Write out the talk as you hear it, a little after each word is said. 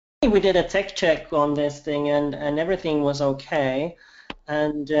we did a tech check on this thing, and everything was okay,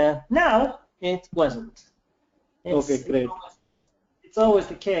 and now it wasn't. Okay, great. It's always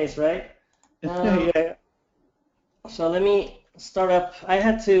the case, right? Yeah. So let me start up.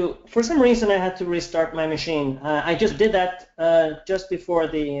 For some reason, I had to restart my machine. I just did that just before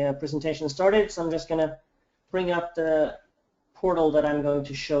the presentation started, so I'm just going to bring up the portal that I'm going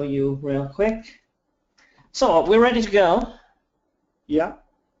to show you real quick. So we're ready to go? Yeah.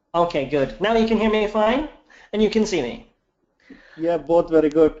 Okay, good. Now you can hear me fine, and you can see me. Yeah, both very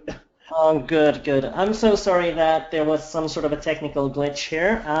good. Oh, good, good. I'm so sorry that there was some sort of a technical glitch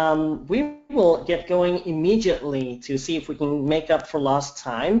here. We will get going immediately to see if we can make up for lost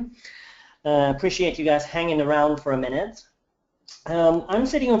time. Appreciate you guys hanging around for a minute. I'm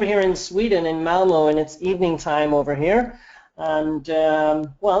sitting over here in Sweden, in Malmo, and it's evening time over here. And,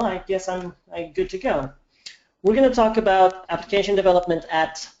 well, I guess I'm good to go. We're going to talk about application development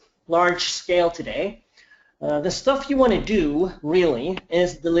at large scale today. The stuff you want to do, really,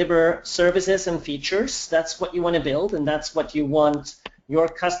 is deliver services and features. That's what you want to build, and that's what you want your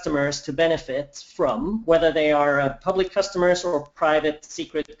customers to benefit from, whether they are public customers or private,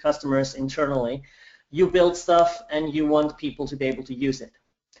 secret customers internally. You build stuff, and you want people to be able to use it.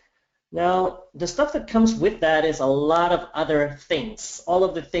 Now, the stuff that comes with that is a lot of other things. All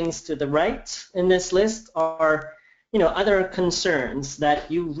of the things to the right in this list are, other concerns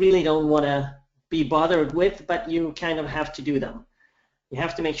that you really don't want to be bothered with, but you kind of have to do them. You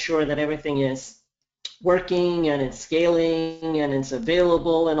have to make sure that everything is working and it's scaling and it's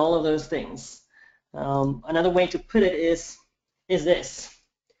available and all of those things. Another way to put it is this.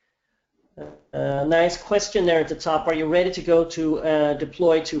 Nice question there at the top. Are you ready to go to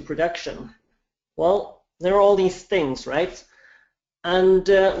deploy to production? Well, there are all these things, right? And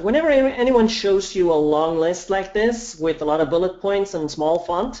whenever anyone shows you a long list like this with a lot of bullet points and small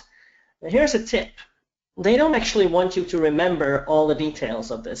font, here's a tip. They don't actually want you to remember all the details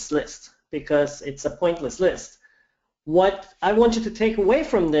of this list because it's a pointless list. What I want you to take away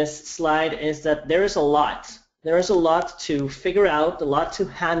from this slide is that there is a lot. There is a lot to figure out, a lot to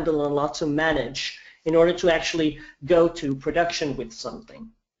handle, and a lot to manage in order to actually go to production with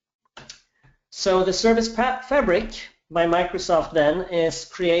something. So the Service Fabric by Microsoft then is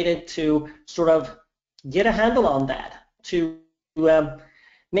created to sort of get a handle on that, to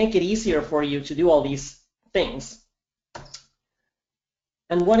make it easier for you to do all these things.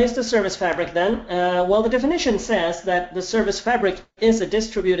 And what is the Service Fabric then? Well, the definition says that the Service Fabric is a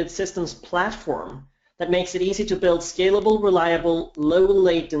distributed systems platform that makes it easy to build scalable, reliable, low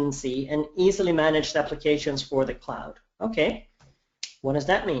latency, and easily managed applications for the cloud. Okay, what does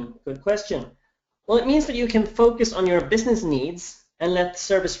that mean? Good question. Well, it means that you can focus on your business needs and let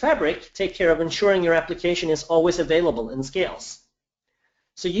Service Fabric take care of ensuring your application is always available and scales.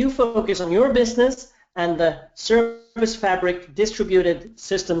 So you focus on your business, and the Service Fabric distributed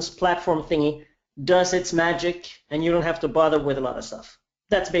systems platform thingy does its magic, and you don't have to bother with a lot of stuff.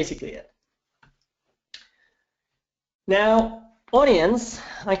 That's basically it. Now, audience,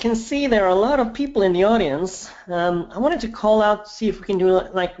 I can see there are a lot of people in the audience. I wanted to call out, see if we can do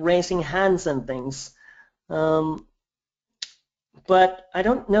like raising hands and things. But I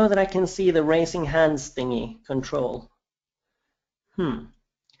don't know that I can see the raising hands thingy control.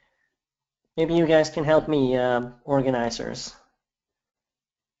 Maybe you guys can help me, organizers.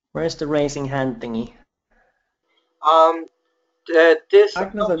 Where's the raising hand thingy? Agnes,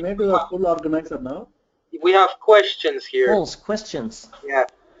 maybe the full organizer now. We have questions here. Oh, questions. Yeah.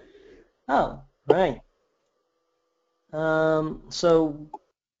 Oh, right. But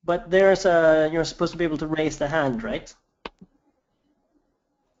there's you're supposed to be able to raise the hand, right?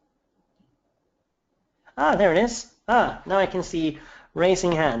 Ah, there it is. Ah, now I can see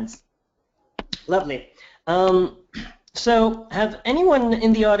raising hands. Lovely. So have anyone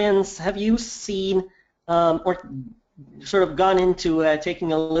in the audience, have you seen or sort of gone into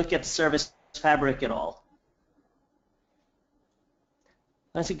taking a look at Service Fabric at all?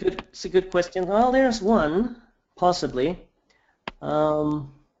 That's a good question. Well, there's one, possibly. Right,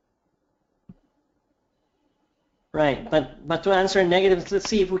 but to answer negative, let's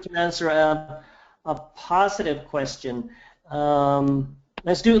see if we can answer a positive question.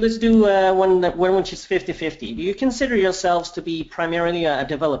 Let's do one which is 50-50. Do you consider yourselves to be primarily a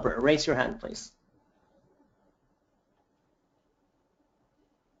developer? Raise your hand, please.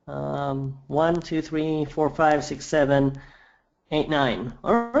 1, 2, 3, 4, 5, 6, 7, 8, 9.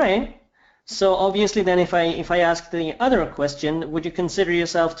 All right. So obviously, then, if I ask the other question, would you consider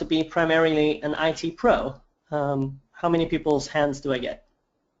yourself to be primarily an IT pro? How many people's hands do I get?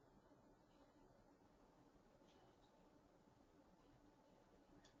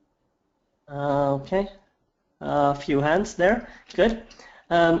 Okay, a few hands there. Good.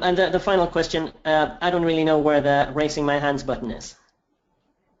 And the final question, I don't really know where the raising my hands button is.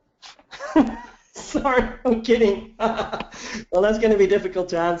 Sorry, I'm kidding. Well, that's going to be difficult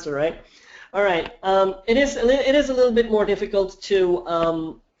to answer, right? All right. It is a little bit more difficult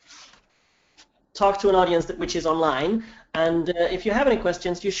to talk to an audience which is online. And if you have any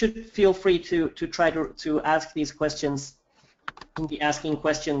questions, you should feel free to try to ask these questions in the asking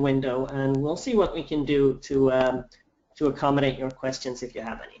question window, and we'll see what we can do to accommodate your questions if you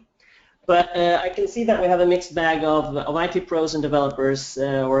have any. But I can see that we have a mixed bag of IT pros and developers,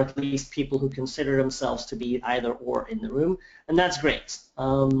 or at least people who consider themselves to be either or in the room, and that's great.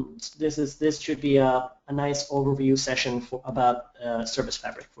 This should be a nice overview session about Service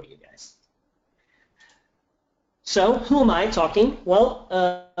Fabric for you guys. So, who am I talking? Well,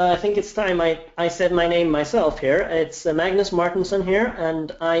 I think it's time I said my name myself here. It's Magnus Martinsson here,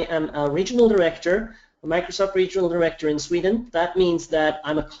 and I am a regional director, a Microsoft regional director in Sweden. That means that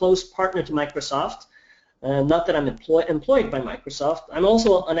I'm a close partner to Microsoft, not that I'm employed by Microsoft. I'm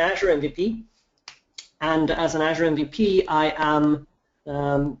also an Azure MVP, and as an Azure MVP, I am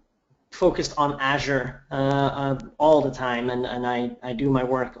focused on Azure all the time, and I do my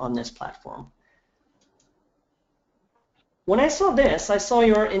work on this platform. When I saw this, I saw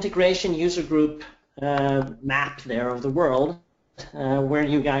your integration user group map there of the world, where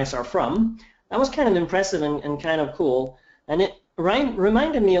you guys are from. That was kind of impressive and kind of cool, and it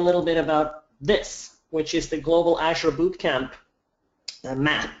reminded me a little bit about this, which is the Global Azure Bootcamp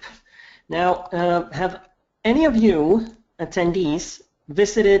map. Now, have any of you attendees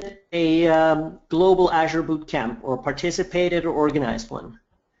visited a Global Azure Bootcamp or participated or organized one?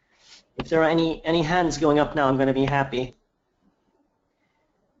 If there are any hands going up now, I'm going to be happy.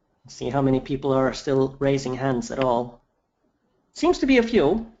 See how many people are still raising hands at all. Seems to be a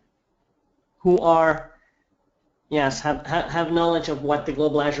few who are, yes, have knowledge of what the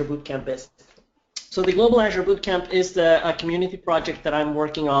Global Azure Bootcamp is. So the Global Azure Bootcamp is a community project that I'm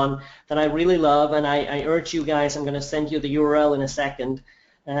working on that I really love, and I urge you guys, I'm going to send you the URL in a second,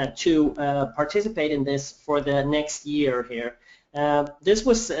 to participate in this for the next year here. This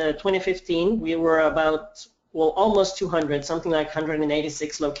was 2015. We were about, well, almost 200, something like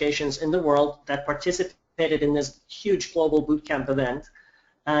 186 locations in the world that participated in this huge global bootcamp event,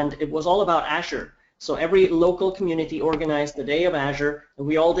 and it was all about Azure. So every local community organized the Day of Azure, and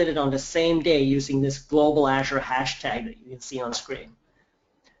we all did it on the same day using this Global Azure hashtag that you can see on screen.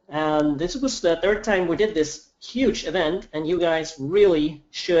 And this was the third time we did this huge event, and you guys really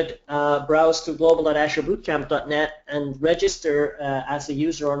should browse to global.azurebootcamp.net and register as a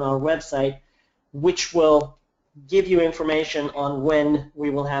user on our website, which will give you information on when we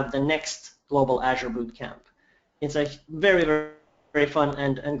will have the next Global Azure Bootcamp. It's a very, very, very fun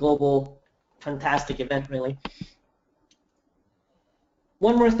and global, fantastic event, really.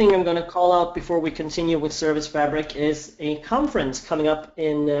 One more thing I'm going to call out before we continue with Service Fabric is a conference coming up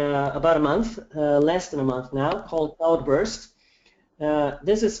in about a month, less than a month now, called Cloudburst.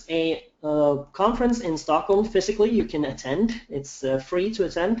 This is a conference in Stockholm physically. You can attend. It's free to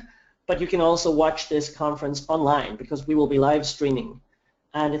attend. But you can also watch this conference online because we will be live streaming.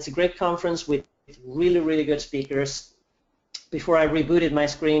 And it's a great conference with really, really good speakers. Before I rebooted my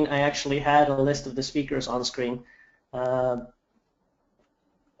screen, I actually had a list of the speakers on screen. And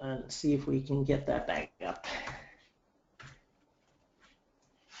see if we can get that back up.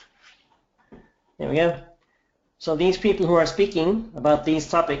 There we go. So these people who are speaking about these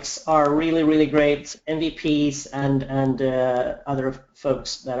topics are really, really great MVPs and other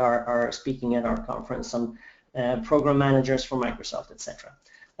folks that are speaking at our conference, some program managers from Microsoft, etc.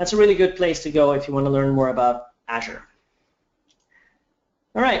 That's a really good place to go if you want to learn more about Azure.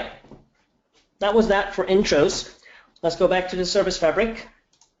 All right, that was that for intros. Let's go back to the Service Fabric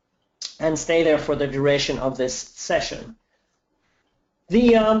and stay there for the duration of this session.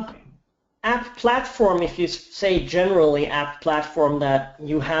 The app platform, if you say generally app platform that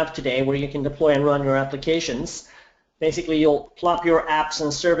you have today where you can deploy and run your applications, basically you'll plop your apps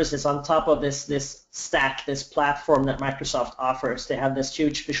and services on top of this stack, this platform that Microsoft offers. They have this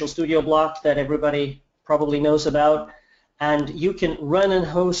huge Visual Studio block that everybody probably knows about, and you can run and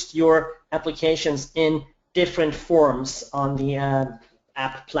host your applications in different forms on the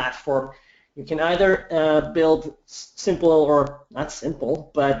app platform. You can either build simple or not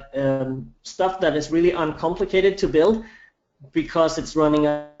simple, but stuff that is really uncomplicated to build because it's running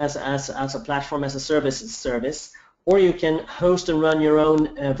as a platform as a service, or you can host and run your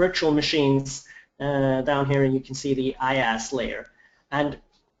own virtual machines. Down here you can see the IaaS layer. And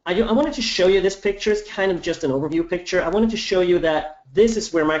I wanted to show you this picture. It's kind of just an overview picture. I wanted to show you that this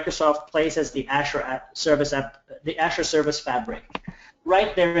is where Microsoft places the Azure Service Fabric,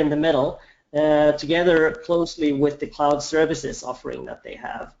 right there in the middle, together closely with the cloud services offering that they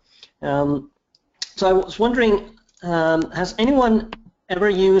have. So I was wondering, has anyone ever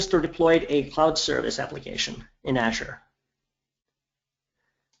used or deployed a cloud service application in Azure?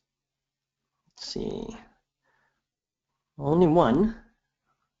 Let's see. Only one.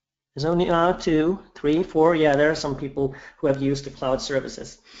 There's only 2, 3, 4. Yeah, there are some people who have used the cloud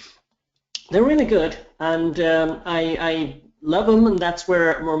services. They're really good, and I love them, and that's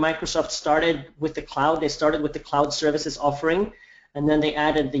where Microsoft started with the cloud. They started with the cloud services offering, and then they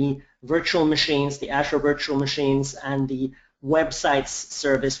added the virtual machines, the Azure virtual machines, and the websites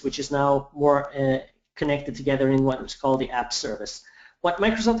service, which is now more connected together in what is called the app service. What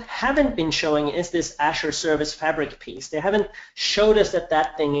Microsoft haven't been showing is this Azure Service Fabric piece. They haven't showed us that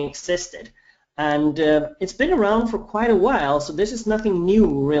that thing existed. And it's been around for quite a while, so this is nothing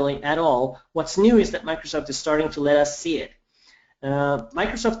new really at all. What's new is that Microsoft is starting to let us see it.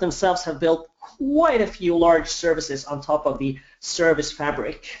 Microsoft themselves have built quite a few large services on top of the Service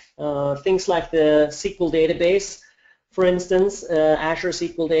Fabric. Things like the SQL database, for instance, Azure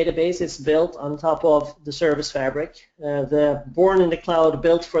SQL Database is built on top of the Service Fabric. The born in the cloud,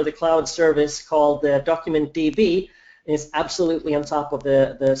 built for the cloud service called the DocumentDB is absolutely on top of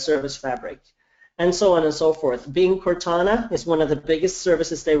the Service Fabric, and so on and so forth. Bing Cortana is one of the biggest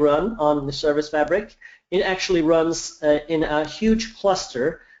services they run on the Service Fabric. It actually runs in a huge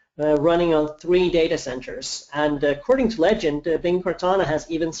cluster running on 3 data centers. And according to legend, Bing Cortana has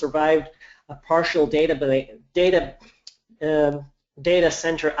even survived a partial data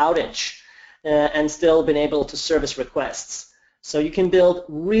center outage and still been able to service requests. So you can build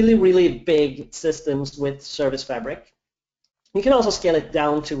really, really big systems with Service Fabric. You can also scale it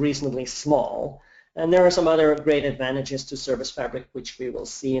down to reasonably small. And there are some other great advantages to Service Fabric, which we will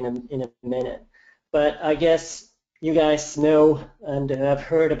see in a minute. But I guess you guys know and have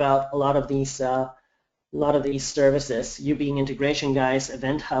heard about a lot of these services. You being integration guys,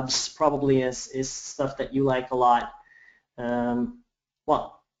 Event Hubs probably is stuff that you like a lot.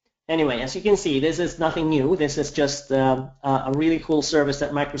 Well, anyway, as you can see, this is nothing new. This is just a really cool service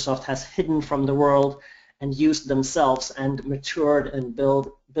that Microsoft has hidden from the world and used themselves and matured and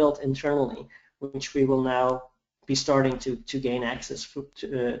built internally, which we will now be starting to gain access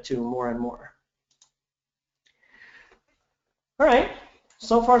to more and more. All right,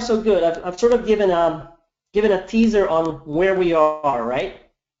 so far so good. I've sort of given a teaser on where we are, right,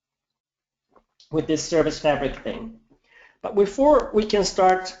 with this Service Fabric thing. But before we can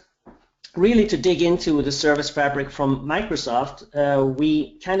start really to dig into the Service Fabric from Microsoft,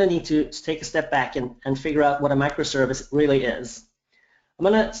 we kind of need to take a step back and figure out what a microservice really is. I'm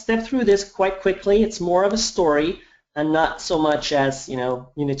going to step through this quite quickly. It's more of a story and not so much as, you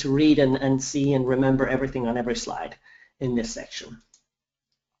need to read and see and remember everything on every slide in this section.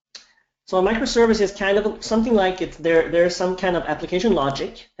 So a microservice is kind of something like there's some kind of application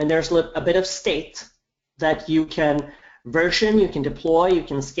logic, and there's a bit of state that you can version, you can deploy, you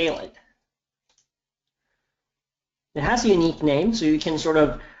can scale it. It has a unique name, so you can sort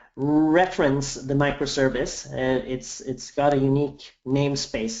of reference the microservice. It's got a unique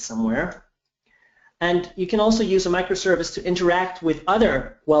namespace somewhere. And you can also use a microservice to interact with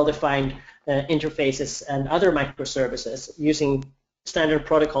other well-defined interfaces and other microservices using standard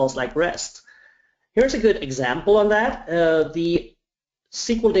protocols like REST. Here's a good example on that. The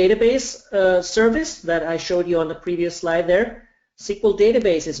SQL Database service that I showed you on the previous slide there. SQL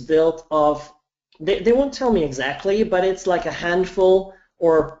Database is built of, they won't tell me exactly, but it's like a handful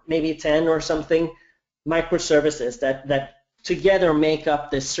or maybe 10 or something microservices that together make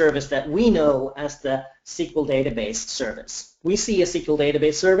up this service that we know as the SQL Database service. We see a SQL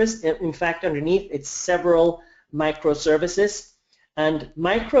Database service. In fact, underneath it's several microservices, and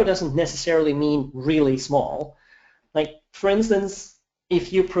micro doesn't necessarily mean really small. Like, for instance,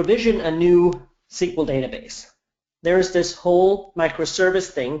 if you provision a new SQL database, there's this whole microservice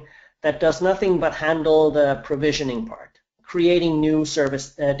thing that does nothing but handle the provisioning part, creating new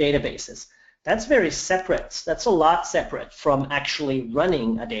service databases. That's very separate. That's a lot separate from actually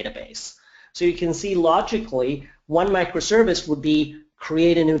running a database. So you can see logically, one microservice would be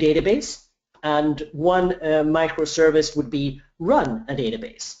create a new database, and one microservice would be run a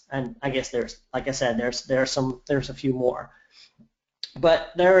database. And I guess there's, like I said, there's a few more.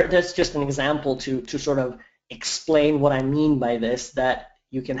 But that's just an example to sort of explain what I mean by this, that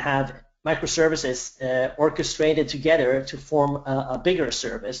you can have microservices orchestrated together to form a bigger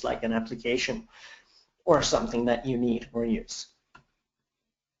service, like an application or something that you need or use.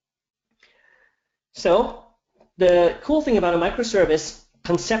 So the cool thing about a microservice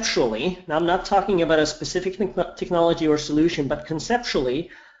conceptually, now I'm not talking about a specific technology or solution, but conceptually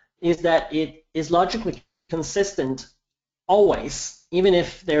is that it is logically consistent always. Even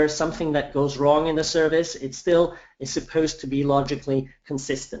if there's something that goes wrong in the service, it still is supposed to be logically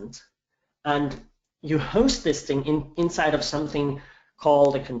consistent. And you host this thing inside of something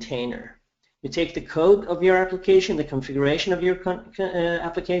called a container. You take the code of your application, the configuration of your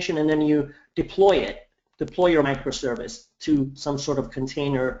application, and then you deploy it, deploy your microservice to some sort of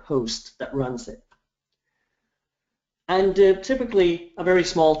container host that runs it. And typically, a very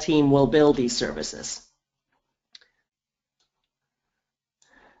small team will build these services.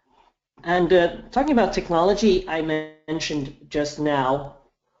 And talking about technology, I mentioned just now,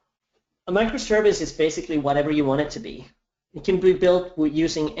 a microservice is basically whatever you want it to be. It can be built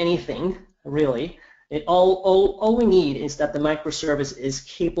using anything, really. All we need is that the microservice is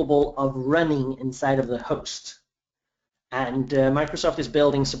capable of running inside of the host. And Microsoft is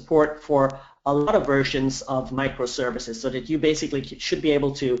building support for a lot of versions of microservices so that you basically should be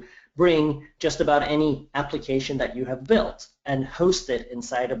able to bring just about any application that you have built and host it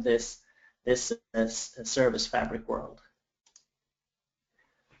inside of this service fabric world.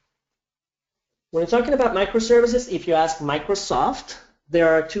 When we're talking about microservices, if you ask Microsoft, there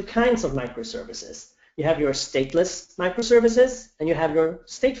are two kinds of microservices. You have your stateless microservices and you have your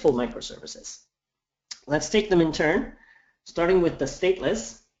stateful microservices. Let's take them in turn, starting with the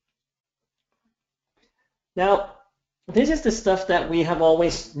stateless. Now, this is the stuff that we have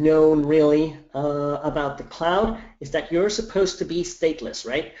always known really about the cloud, is that you're supposed to be stateless,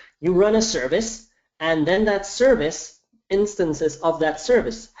 right? You run a service, and then that service, instances of that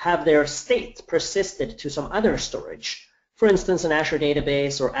service, have their state persisted to some other storage. For instance, an Azure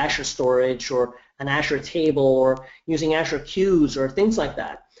database or Azure storage or an Azure table or using Azure queues or things like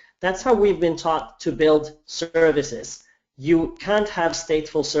that. That's how we've been taught to build services. You can't have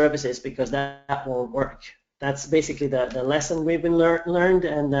stateful services because that won't work. That's basically the lesson we've been learned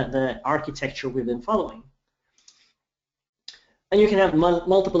and the architecture we've been following. And you can have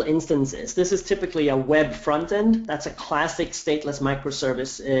multiple instances. This is typically a web front end. That's a classic stateless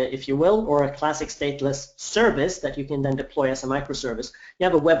microservice, if you will, or a classic stateless service that you can then deploy as a microservice. You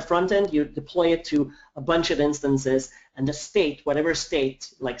have a web front end, you deploy it to a bunch of instances, and the state, whatever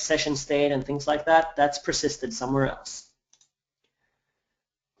state, like session state and things like that, that's persisted somewhere else.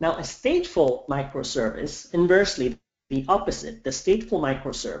 Now, a stateful microservice, inversely, the opposite, the stateful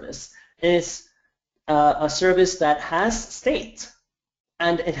microservice is a service that has state,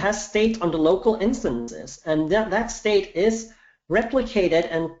 and it has state on the local instances, and that state is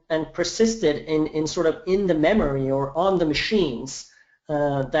replicated and persisted in sort of in the memory or on the machines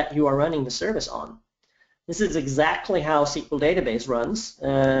that you are running the service on. This is exactly how SQL Database runs.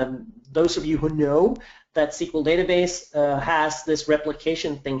 Those of you who know that SQL Database has this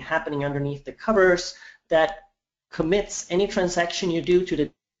replication thing happening underneath the covers that commits any transaction you do to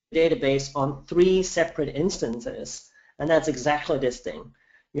the database on 3 separate instances, and that's exactly this thing.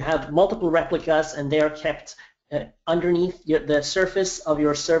 You have multiple replicas, and they are kept underneath the surface of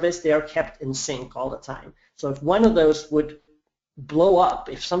your service. They are kept in sync all the time. So if one of those would blow up,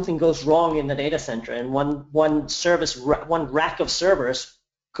 if something goes wrong in the data center and one rack of servers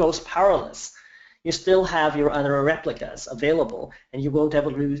goes powerless, you still have your other replicas available, and you won't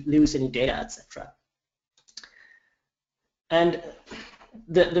ever lose any data, etc. And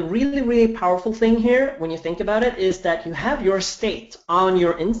the really, really powerful thing here, when you think about it, is that you have your state on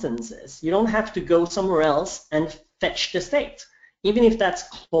your instances. You don't have to go somewhere else and fetch the state. Even if that's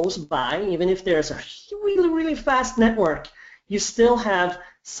close by, even if there's a really, really fast network, you still have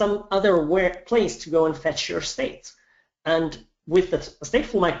some other place to go and fetch your state. And with the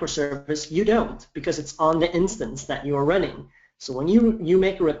stateful microservice, you don't, because it's on the instance that you are running. So when you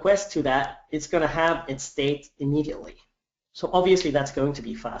make a request to that, it's going to have its state immediately. So obviously that's going to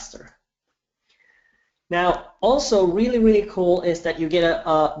be faster. Now, also really, really cool is that you get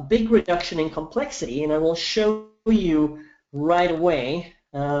a big reduction in complexity, and I will show you right away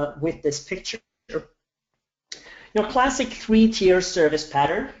with this picture. Your classic 3-tier service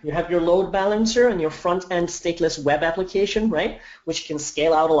pattern. You have your load balancer and your front-end stateless web application, right, which can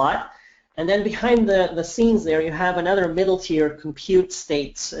scale out a lot. And then behind the scenes there, you have another middle-tier compute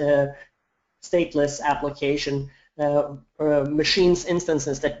stateless application, machines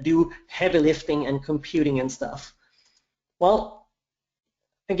instances that do heavy lifting and computing and stuff. Well,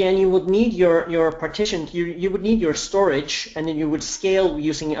 again, you would need your partition. You would need your storage, and then you would scale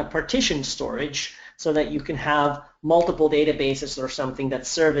using a partitioned storage, so that you can have multiple databases or something that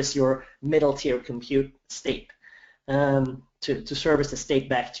service your middle tier compute state. to service the state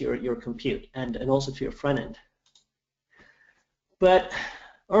back to your compute and also to your front end. But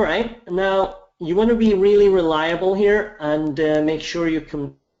all right, now you want to be really reliable here and make sure you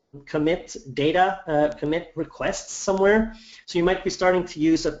can commit data, commit requests somewhere. So you might be starting to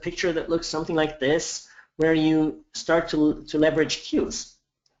use a picture that looks something like this, where you start to leverage queues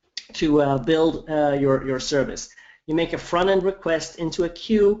to build your service. You make a front-end request into a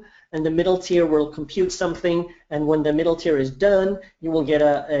queue, and the middle tier will compute something, and when the middle tier is done, you will get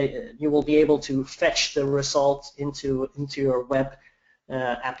you will be able to fetch the result into your web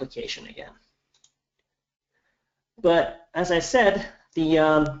application again. But as I said,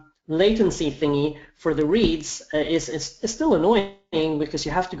 the latency thingy for the reads is still annoying because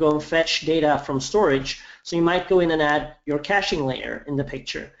you have to go and fetch data from storage. So you might go in and add your caching layer in the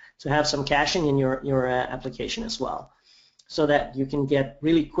picture to have some caching in your application as well, so that you can get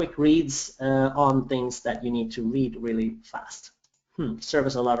really quick reads on things that you need to read really fast.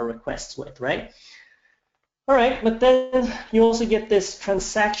 Service a lot of requests with, right? All right, but then you also get this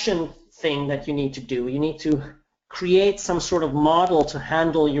transaction thing that you need to do. You need to create some sort of model to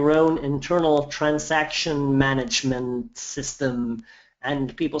handle your own internal transaction management system,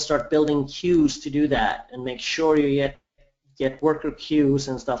 and people start building queues to do that and make sure you get worker queues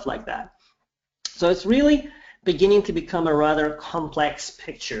and stuff like that. So it's really beginning to become a rather complex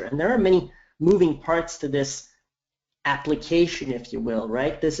picture, and there are many moving parts to this application, if you will,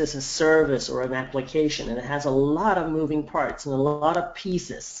 right? This is a service or an application, and it has a lot of moving parts and a lot of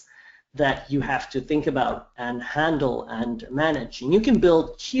pieces that you have to think about and handle and manage. And you can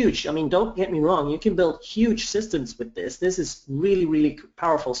build huge, I mean, don't get me wrong, you can build huge systems with this. This is really, really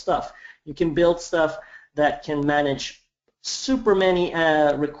powerful stuff. You can build stuff that can manage super many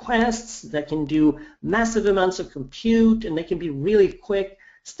requests, that can do massive amounts of compute, and they can be really quick.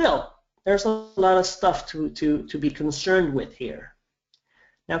 Still, there's a lot of stuff to be concerned with here.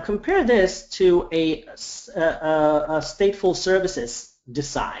 Now compare this to a stateful services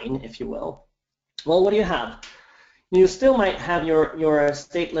design, if you will. Well, what do you have? You still might have your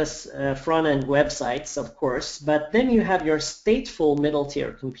stateless front-end websites, of course, but then you have your stateful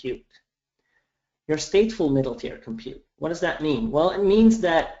middle-tier compute. Your stateful middle-tier compute. What does that mean? Well, it means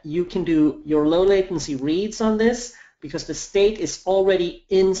that you can do your low latency reads on this because the state is already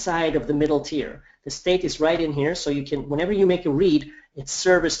inside of the middle tier. The state is right in here, so you can, whenever you make a read, it's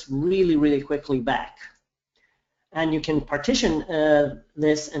serviced really, really quickly back. And you can partition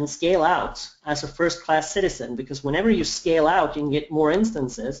this and scale out as a first-class citizen, because whenever you scale out, you can get more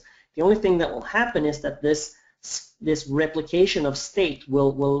instances. The only thing that will happen is that this replication of state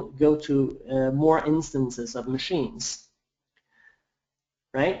will go to more instances of machines.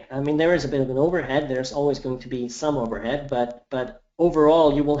 Right? I mean, there is a bit of an overhead. There's always going to be some overhead, but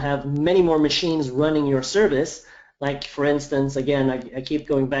overall, you will have many more machines running your service. Like, for instance, again, I keep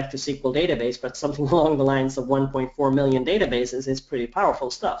going back to SQL Database, but something along the lines of 1.4 million databases is pretty powerful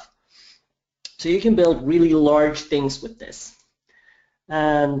stuff. So you can build really large things with this.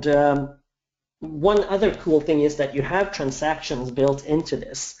 And one other cool thing is that you have transactions built into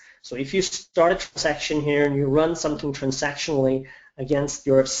this. So if you start a transaction here and you run something transactionally against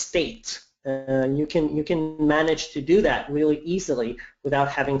your state, you can manage to do that really easily without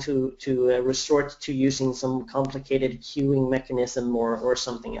having to resort to using some complicated queuing mechanism or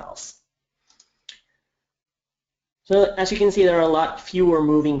something else. So as you can see, there are a lot fewer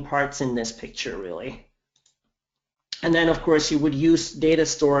moving parts in this picture, really. And then, of course, you would use data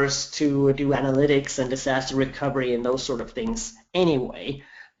stores to do analytics and disaster recovery and those sort of things anyway.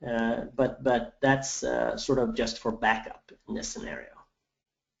 But that's sort of just for backup in this scenario.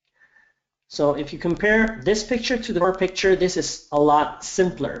 So if you compare this picture to the picture, this is a lot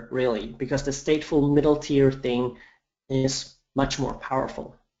simpler, really, because the stateful middle tier thing is much more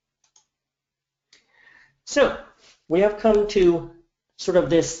powerful. So we have come to sort of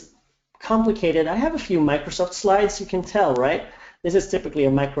this complicated, I have a few Microsoft slides, you can tell, right? This is typically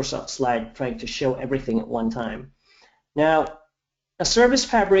a Microsoft slide trying to show everything at one time. Now, a Service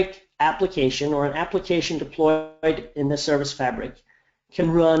Fabric application or an application deployed in the Service Fabric can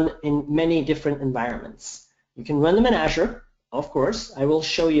run in many different environments. You can run them in Azure, of course. I will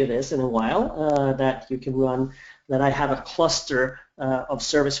show you this in a while, that you can run, that I have a cluster of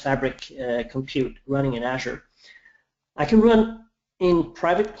Service Fabric compute running in Azure. I can run in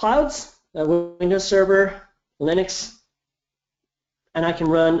private clouds, Windows Server, Linux, and I can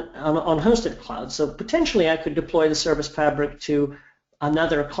run on hosted clouds. So potentially I could deploy the Service Fabric to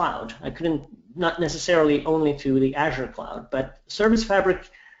another cloud. I couldn't, not necessarily only to the Azure cloud, but Service Fabric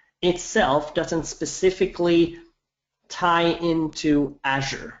itself doesn't specifically tie into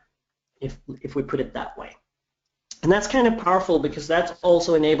Azure, if we put it that way. And that's kind of powerful because that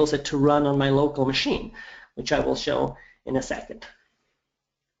also enables it to run on my local machine, which I will show in a second,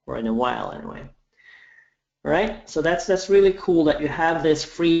 or in a while anyway. All right, so that's really cool that you have this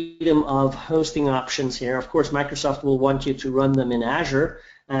freedom of hosting options here. Of course, Microsoft will want you to run them in Azure,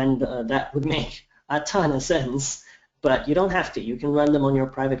 and that would make a ton of sense, but you don't have to. You can run them on your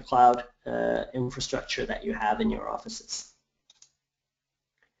private cloud infrastructure that you have in your offices.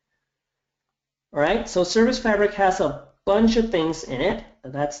 All right, so Service Fabric has a bunch of things in it.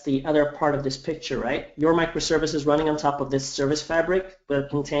 That's the other part of this picture, right? Your microservice is running on top of this Service Fabric, but it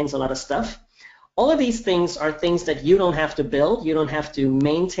contains a lot of stuff. All of these things are things that you don't have to build, you don't have to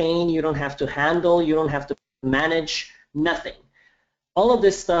maintain, you don't have to handle, you don't have to manage, nothing. All of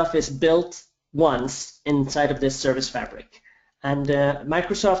this stuff is built once inside of this Service Fabric. And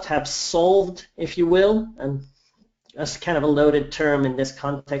Microsoft have solved, if you will, and that's kind of a loaded term in this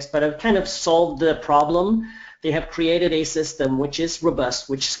context, but have kind of solved the problem. They have created a system which is robust,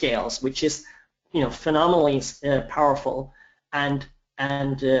 which scales, which is, phenomenally powerful, and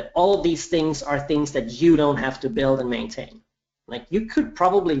all of these things are things that you don't have to build and maintain. Like, you could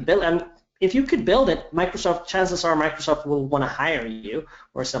probably build, and if you could build it, chances are Microsoft will want to hire you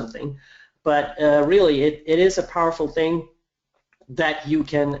or something. But really, it is a powerful thing that you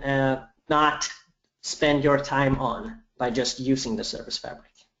can not spend your time on by just using the Service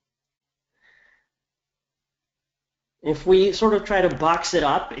Fabric. If we sort of try to box it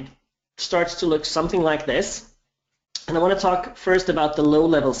up, it starts to look something like this. And I want to talk first about the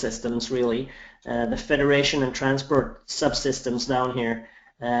low-level systems, really, the federation and transport subsystems down here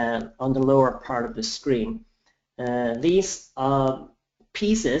on the lower part of the screen. These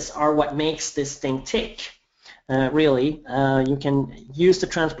pieces are what makes this thing tick. Really, you can use the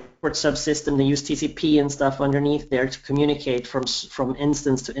transport subsystem to use TCP and stuff underneath there to communicate from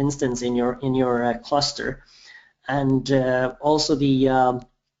instance to instance in your cluster, and also the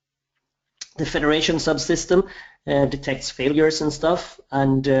federation subsystem detects failures and stuff,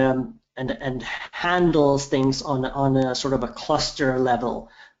 and handles things on a sort of a cluster level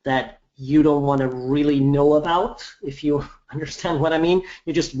that you don't want to really know about, if you understand what I mean.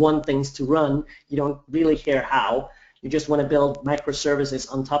 You just want things to run. You don't really care how. You just want to build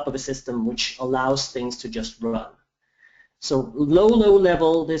microservices on top of a system which allows things to just run. So low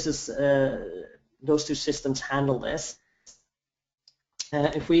level, this is those two systems handle this.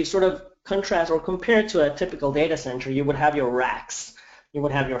 If we sort of contrast or compare to a typical data center, you would have your racks. You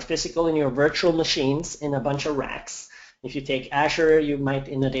would have your physical and your virtual machines in a bunch of racks. If you take Azure, you might,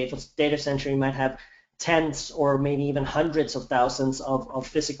 in a data center, you might have tens or maybe even hundreds of thousands of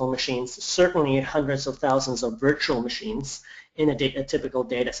physical machines, certainly hundreds of thousands of virtual machines in a typical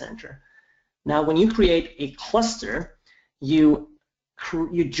data center. Now, when you create a cluster, you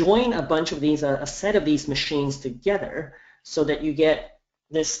join a bunch of these, a set of these machines together, so that you get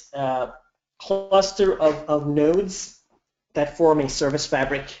this cluster of nodes that form a Service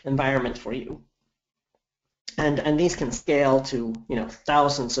Fabric environment for you. And these can scale to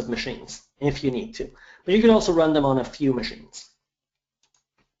thousands of machines if you need to. But you can also run them on a few machines.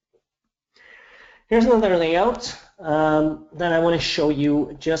 Here's another layout that I want to show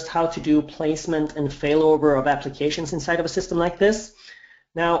you just how to do placement and failover of applications inside of a system like this.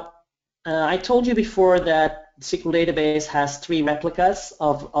 Now, I told you before that SQL Database has 3 replicas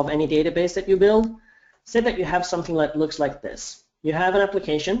of any database that you build. Say that you have something that looks like this. You have an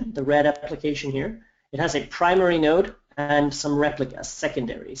application, the red application here. It has a primary node and some replicas,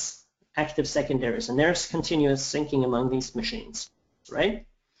 secondaries, active secondaries, and there's continuous syncing among these machines, right?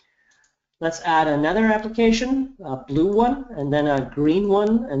 Let's add another application, a blue one, and then a green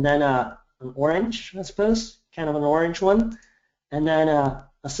one, and then an orange, I suppose, kind of an orange one, and then a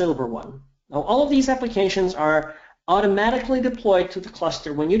silver one. Now, all of these applications are automatically deployed to the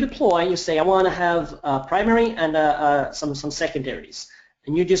cluster. When you deploy, you say, I want to have a primary and some secondaries,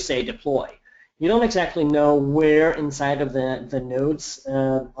 and you just say deploy. You don't exactly know where inside of the nodes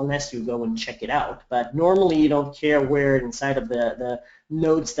unless you go and check it out, but normally you don't care where inside of the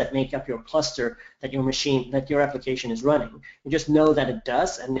nodes that make up your cluster that your application is running. You just know that it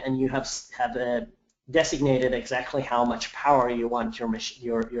does, and you have designated exactly how much power you want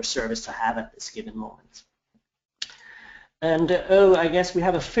your service to have at this given moment. And oh, I guess we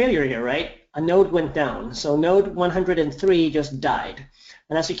have a failure here, right? A node went down, so node 103 just died.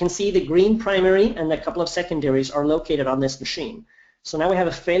 And as you can see, the green primary and a couple of secondaries are located on this machine. So now we have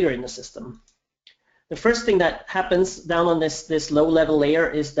a failure in the system. The first thing that happens down on this low-level layer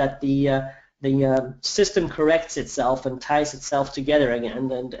is that the system corrects itself and ties itself together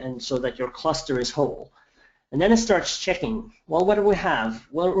again, and so that your cluster is whole. And then it starts checking. Well, what do we have?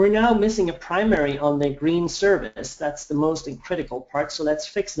 Well, we're now missing a primary on the green service. That's the most critical part, so let's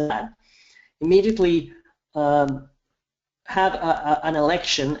fix that. Immediately have an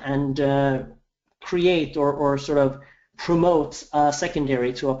election and create or sort of promote a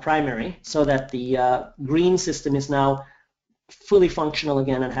secondary to a primary so that the green system is now fully functional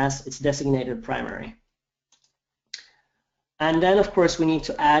again and has its designated primary. And then, of course, we need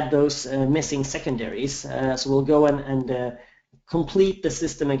to add those missing secondaries. So we'll go and complete the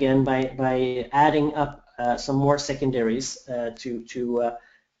system again by adding up some more secondaries to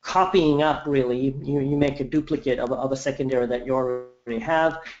copying up, really. You make a duplicate of a secondary that you already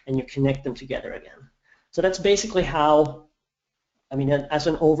have, and you connect them together again. So that's basically how, I mean, as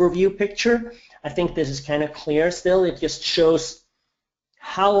an overview picture, I think this is kind of clear still. It just shows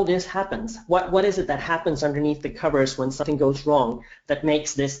how this happens. What is it that happens underneath the covers when something goes wrong that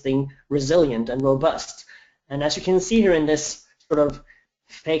makes this thing resilient and robust? And as you can see here in this sort of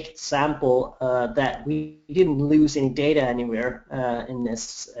faked sample, that we didn't lose any data anywhere in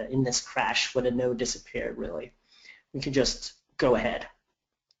this crash where the node disappeared, really. We could just go ahead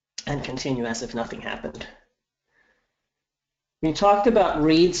and continue as if nothing happened. We talked about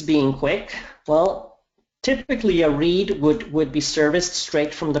reads being quick. Well, typically a read would be serviced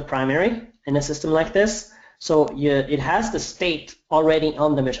straight from the primary in a system like this. So it has the state already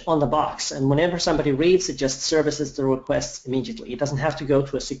on the box, and whenever somebody reads, it just services the requests immediately. It doesn't have to go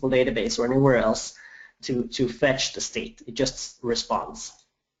to a SQL database or anywhere else to fetch the state. It just responds.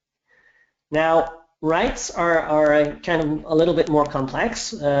 Now, writes are kind of a little bit more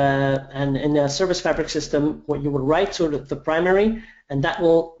complex, and in a service fabric system, what you would write to the primary, and that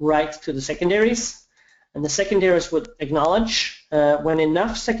will write to the secondaries. And the secondaries would acknowledge when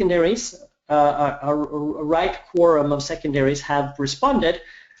enough secondaries, a right quorum of secondaries have responded,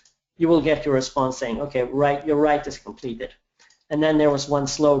 you will get your response saying, okay, your write is completed. And then there was one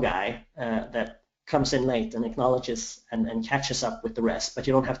slow guy that comes in late and acknowledges and catches up with the rest, but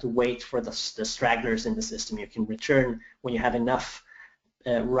you don't have to wait for the stragglers in the system. You can return when you have enough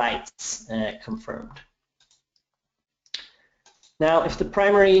writes confirmed. Now, if the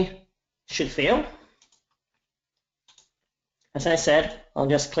primary should fail, as I said, I'll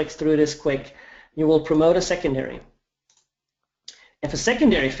just click through this quick. You will promote a secondary. If a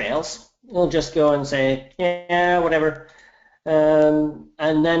secondary fails, we'll just go and say, yeah, whatever. And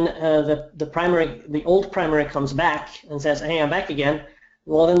then the old primary comes back and says, hey, I'm back again.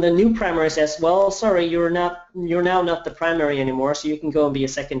 Well, then the new primary says, well, sorry, you're now not the primary anymore, so you can go and be a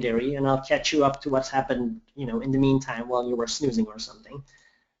secondary, and I'll catch you up to what's happened, in the meantime while you were snoozing or something.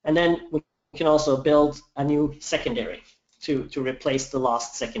 And then we can also build a new secondary to replace the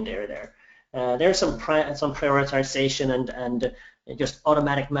lost secondary there. There's some prioritization and just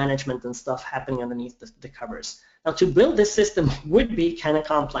automatic management and stuff happening underneath the covers. Now, to build this system would be kind of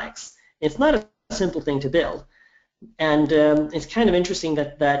complex. It's not a simple thing to build, and it's kind of interesting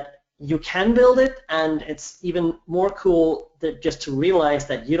that you can build it, and it's even more cool that just to realize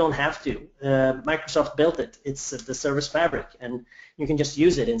that you don't have to. Microsoft built it. It's the service fabric, and you can just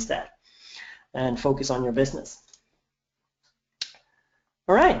use it instead and focus on your business.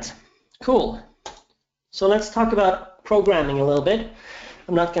 All right, cool. So let's talk about programming a little bit.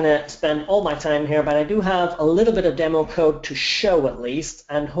 I'm not going to spend all my time here, but I do have a little bit of demo code to show at least,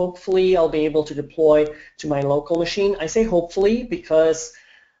 and hopefully I'll be able to deploy to my local machine. I say hopefully because,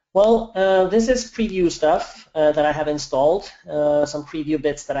 well, this is preview stuff that I have installed, some preview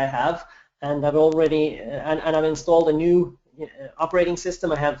bits that I have, and I've already, and I've installed a new operating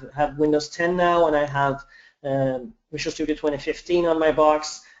system. I have Windows 10 now, and I have Visual Studio 2015 on my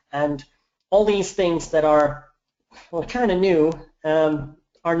box, and all these things that are, well, kind of new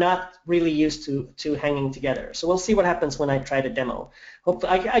are not really used to hanging together. So we'll see what happens when I try to demo.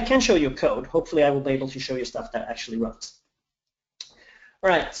 Hopefully, I can show you code. Hopefully I will be able to show you stuff that actually runs. All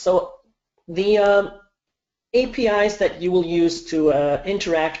right, so the APIs that you will use to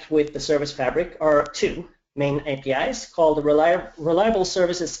interact with the service fabric are two main APIs called the Reliable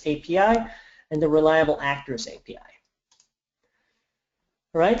Services API and the Reliable Actors API.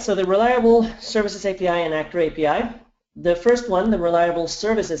 All right, so the Reliable Services API and Actor API. The first one, the Reliable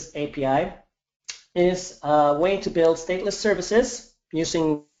Services API, is a way to build stateless services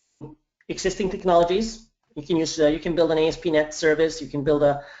using existing technologies. You can use, you can build an ASP.NET service. You can build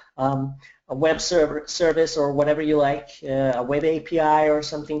a web service or whatever you like. A web API or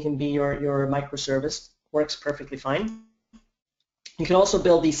something can be your microservice. Works perfectly fine. You can also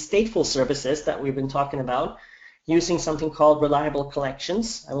build these stateful services that we've been talking about using something called reliable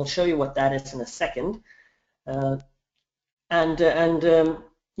collections. I will show you what that is in a second. You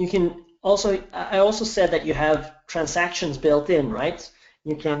can I also said that you have transactions built in, right?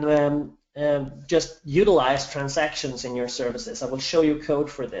 You can just utilize transactions in your services. I will show you code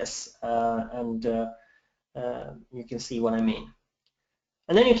for this, and you can see what I mean.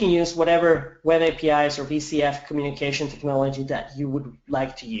 And then you can use whatever web APIs or VCF communication technology that you would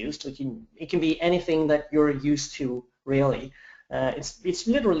like to use. So it can be anything that you're used to, really. It's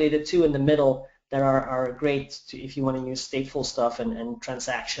literally the two in the middle that are great if you want to use stateful stuff and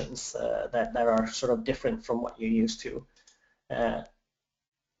transactions that are sort of different from what you're used to.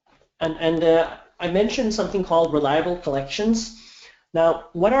 I mentioned something called reliable collections. Now,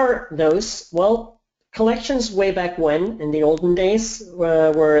 what are those? Well, collections way back when, in the olden days,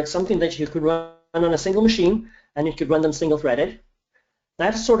 were something that you could run on a single machine, and you could run them single-threaded.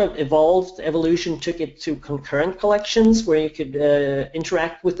 That sort of evolved. Evolution took it to concurrent collections, where you could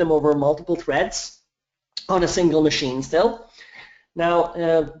interact with them over multiple threads on a single machine still. Now,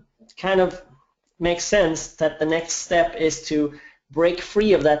 it kind of makes sense that the next step is to break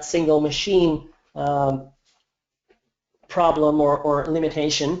free of that single machine problem or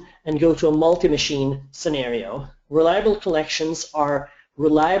limitation and go to a multi-machine scenario. Reliable collections are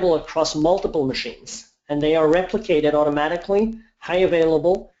reliable across multiple machines, and they are replicated automatically, high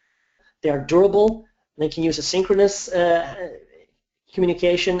available, they are durable, they can use asynchronous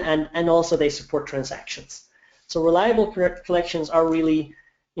communication, and also they support transactions. So reliable collections are really,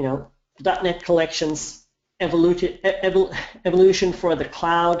 you know, .NET collections evolution for the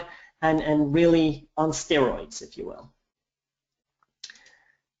cloud, and really on steroids, if you will.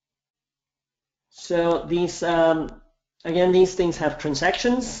 So these, again, these things have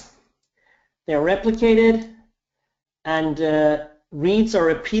transactions, they're replicated, and reads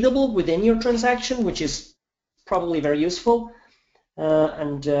are repeatable within your transaction, which is probably very useful.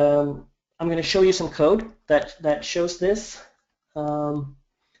 I'm going to show you some code that shows this. I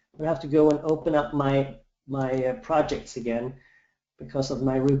have to go and open up my projects again. Because of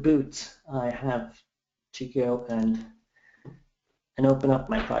my reboot, I have to go and open up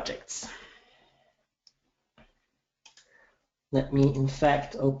my projects. Let me, in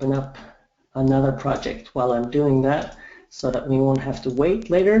fact, open up another project while I'm doing that, so that we won't have to wait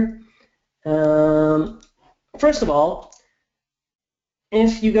later. First of all,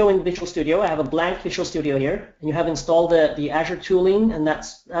 if you go in Visual Studio, I have a blank Visual Studio here, and you have installed the Azure tooling and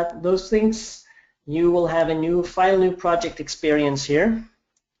those things, you will have a new file, new project experience here.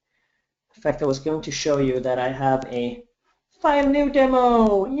 In fact, I was going to show you that I have a file new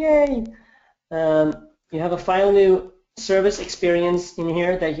demo. Yay! You have a file new service experience in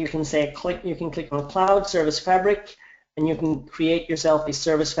here that you can say you can click on Cloud Service Fabric, and you can create yourself a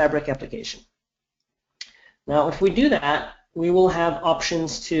Service Fabric application. Now, if we do that, we will have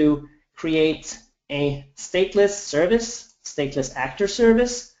options to create a stateless service, stateless actor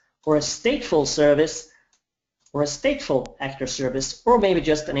service, or a stateful service, or a stateful actor service, or maybe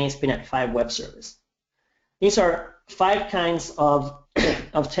just an ASP.NET 5 web service. These are 5 kinds of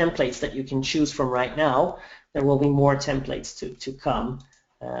templates that you can choose from right now. There will be more templates to come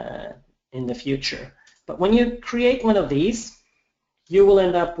in the future. But when you create one of these, you will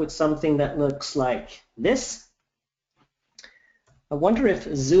end up with something that looks like this. I wonder if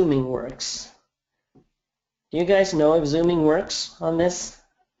zooming works. Do you guys know if zooming works on this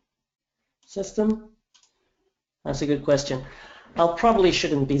system? That's a good question. I'll probably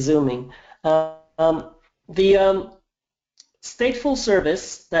shouldn't be zooming. The stateful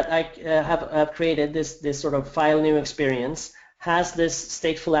service that I have created, this sort of file new experience, has this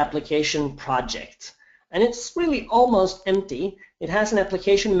stateful application project. And it's really almost empty. It has an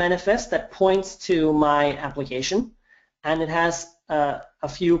application manifest that points to my application, and it has a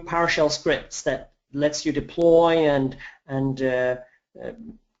few PowerShell scripts that lets you deploy and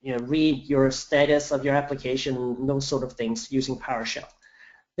you know, read your status of your application and those sort of things using PowerShell.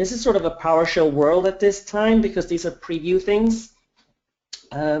 This is sort of a PowerShell world at this time because these are preview things,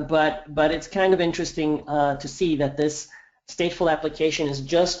 but it's kind of interesting to see that this stateful application is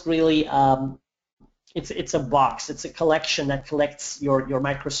just really it's a box, it's a collection that collects your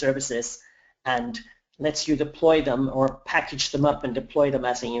microservices and lets you deploy them or package them up and deploy them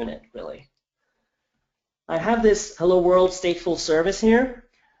as a unit, really. I have this Hello World stateful service here.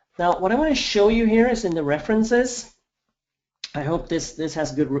 Now, what I want to show you here is in the references. I hope this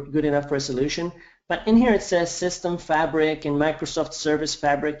has good enough resolution. But in here it says System Fabric and Microsoft Service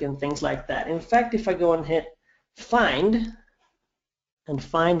Fabric and things like that. In fact, if I go and hit Find, and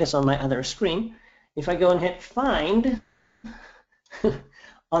Find is on my other screen, if I go and hit Find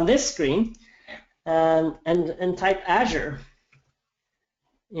on this screen and type Azure,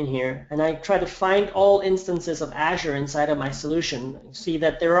 in here and I try to find all instances of Azure inside of my solution, you see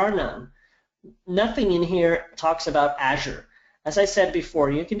that there are none. Nothing in here talks about Azure. As I said before,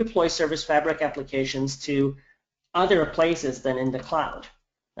 you can deploy Service Fabric applications to other places than in the cloud.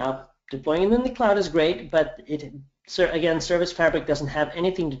 Now, deploying them in the cloud is great, but again, Service Fabric doesn't have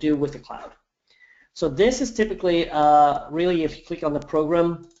anything to do with the cloud. So this is typically really, if you click on the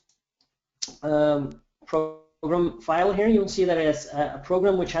program file here, you'll see that it's a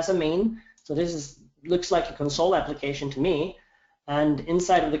program which has a main. So this looks like a console application to me. And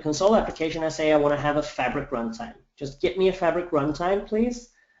inside of the console application, I say I want to have a Fabric runtime. Just get me a Fabric runtime, please.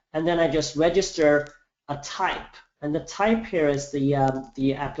 And then I just register a type. And the type here is the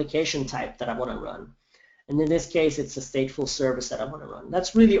application type that I want to run. And in this case, it's a stateful service that I want to run.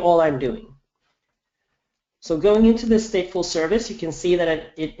 That's really all I'm doing. So going into this stateful service, you can see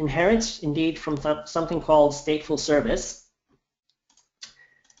that it inherits indeed from something called stateful service.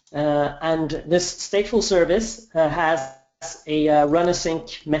 And this stateful service has a run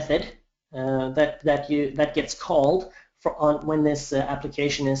async method that gets called when this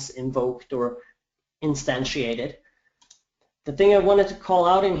application is invoked or instantiated. The thing I wanted to call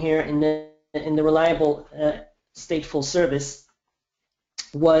out in here in the reliable stateful service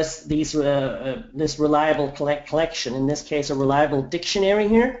was this reliable collection, in this case a reliable dictionary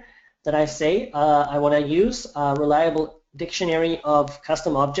here, that I say I want to use a reliable dictionary of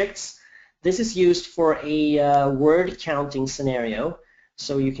custom objects. This is used for a word counting scenario,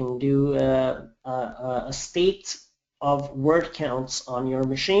 so you can do a state of word counts on your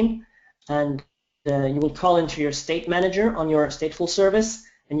machine, and you will call into your state manager on your stateful service,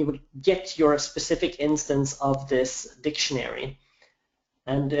 and you would get your specific instance of this dictionary.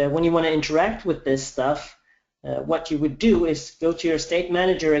 And when you want to interact with this stuff, what you would do is go to your state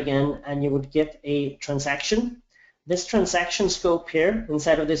manager again, and you would get a transaction. This transaction scope here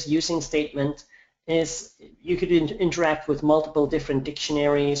inside of this using statement is you could interact with multiple different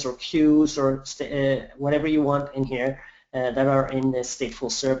dictionaries or queues or whatever you want in here that are in this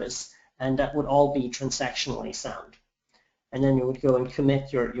stateful service, and that would all be transactionally sound. And then you would go and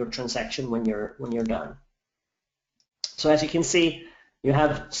commit your transaction when you're done. So as you can see, you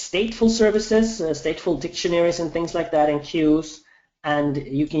have stateful services, stateful dictionaries and things like that in queues, and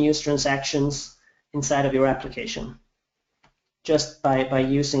you can use transactions inside of your application just by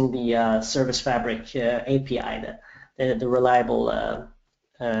using the Service Fabric API, the reliable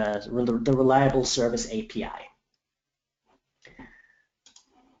service API.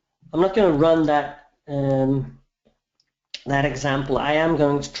 I'm not going to run that example. I am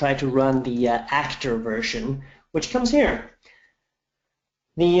going to try to run the actor version, which comes here.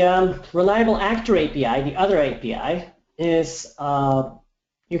 The reliable actor API, the other API, is a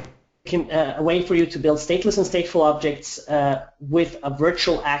way for you to build stateless and stateful objects with a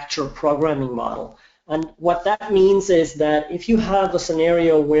virtual actor programming model. And what that means is that if you have a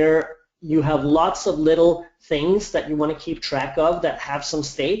scenario where you have lots of little things that you want to keep track of that have some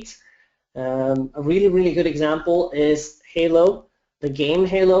state, a really, really good example is Halo, the game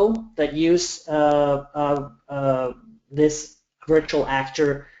Halo, that use this virtual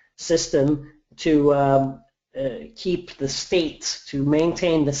actor system to keep the state, to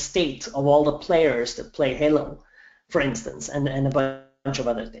maintain the state of all the players that play Halo, for instance, and a bunch of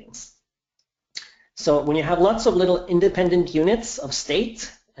other things. So when you have lots of little independent units of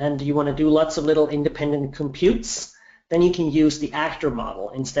state and you want to do lots of little independent computes, then you can use the actor model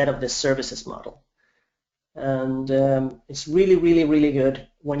instead of this services model. And it's really, really, really good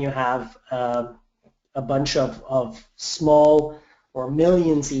when you have a bunch of small, or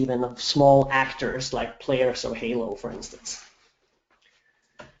millions even, of small actors like players of Halo, for instance.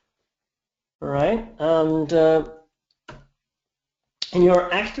 All right, and in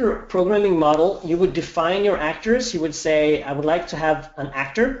your actor programming model, you would define your actors. You would say, I would like to have an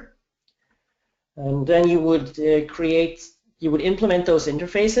actor. And then you would you would implement those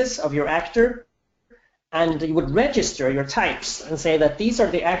interfaces of your actor, and you would register your types and say that these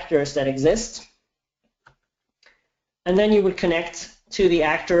are the actors that exist. And then you would connect to the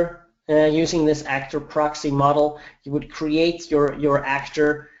actor using this actor proxy model. You would create your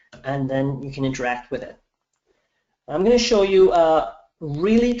actor, and then you can interact with it. I'm going to show you a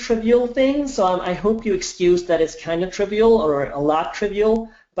really trivial thing, so I hope you excuse that it's kind of trivial or a lot trivial,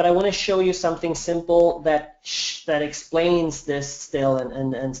 but I want to show you something simple that explains this still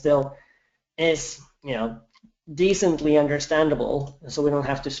and still is, you know, decently understandable, so we don't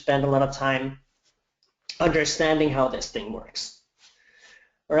have to spend a lot of time understanding how this thing works.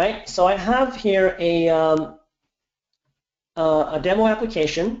 All right, so I have here a demo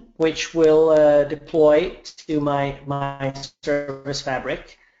application which will deploy to my Service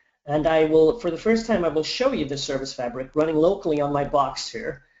Fabric. And I will, for the first time, I will show you the Service Fabric running locally on my box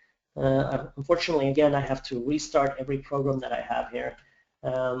here. Unfortunately, again, I have to restart every program that I have here.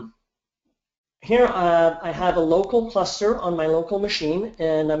 Here I have a local cluster on my local machine,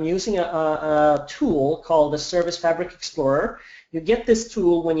 and I'm using a tool called the Service Fabric Explorer. You get this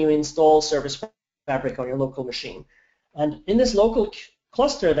tool when you install Service Fabric on your local machine. And in this local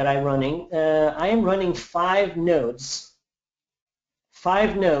cluster that I'm running, I am running 5 nodes.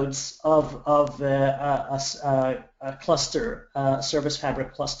 5 nodes of a cluster, Service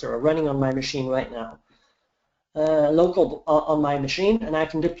Fabric cluster, are running on my machine right now, local on my machine, and I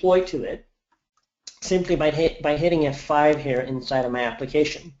can deploy to it simply by hitting F5 here inside of my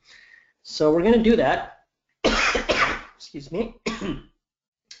application. So we're going to do that. Excuse me. It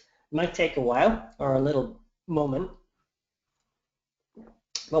might take a while or a little moment.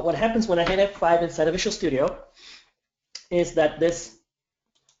 But what happens when I hit F5 inside of Visual Studio is that this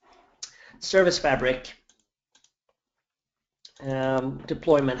Service Fabric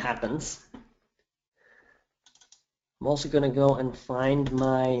deployment happens. I'm also going to go and find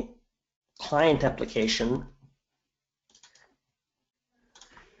my client application.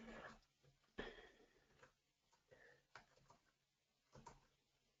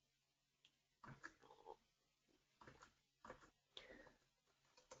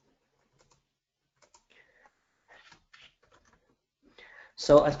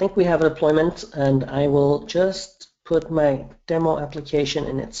 So I think we have a deployment, and I will just put my demo application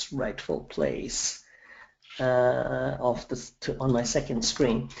in its rightful place on my second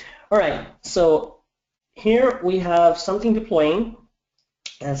screen. All right, so here we have something deploying.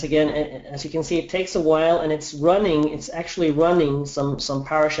 As you can see, it takes a while, and it's running. It's actually running some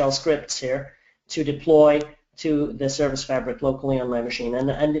PowerShell scripts here to deploy to the Service Fabric locally on my machine,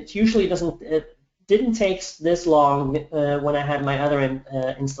 and it usually doesn't. It didn't take this long when I had my other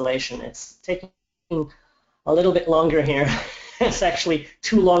installation. It's taking a little bit longer here. It's actually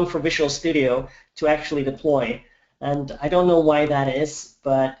too long for Visual Studio to actually deploy, and I don't know why that is,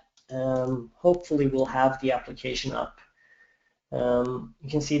 but hopefully we'll have the application up. You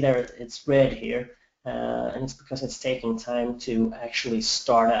can see there it's red here, and it's because it's taking time to actually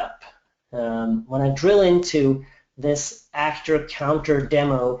start up. When I drill into this actor counter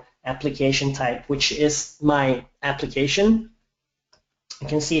demo application type, which is my application, you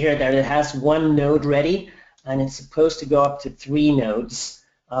can see here that it has 1 node ready, and it's supposed to go up to 3 nodes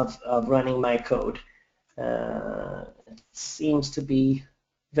of running my code. It seems to be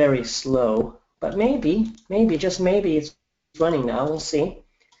very slow, but maybe, just maybe it's running now. We'll see.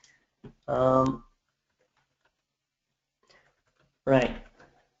 Right.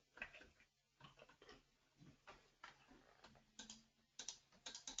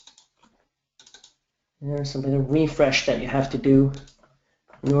 There's a bit of refresh that you have to do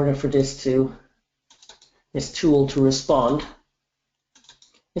in order for this tool to respond.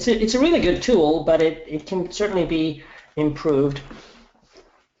 It's a really good tool, but it can certainly be improved.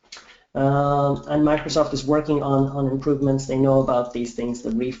 And Microsoft is working on improvements. They know about these things,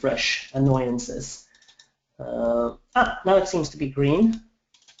 the refresh annoyances. Now it seems to be green.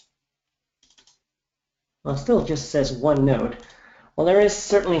 Well, it still just says 1 node. Well, there is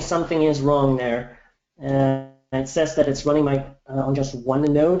certainly something is wrong there. It says that it's running on just 1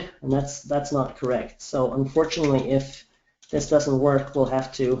 node, and that's not correct. So unfortunately, if this doesn't work, we'll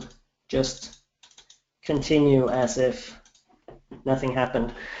have to just continue as if nothing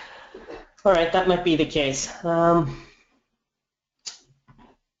happened. All right, that might be the case.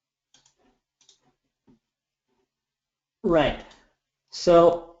 Right.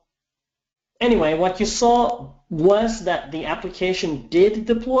 So anyway, what you saw was that the application did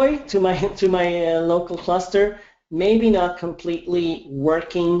deploy to my local cluster, maybe not completely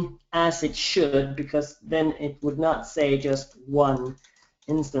working as it should, because then it would not say just 1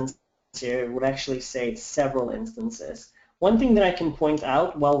 instance here, it would actually say several instances. One thing that I can point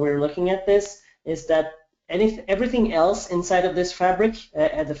out while we're looking at this is that everything else inside of this fabric,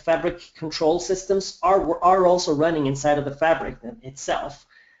 the fabric control systems are also running inside of the fabric itself.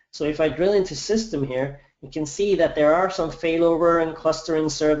 So if I drill into system here, you can see that there are some failover and clustering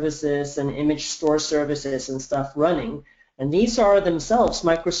services and image store services and stuff running. And these are themselves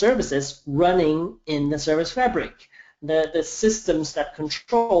microservices running in the Service Fabric. The systems that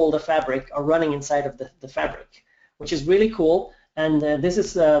control the fabric are running inside of the fabric, which is really cool. And this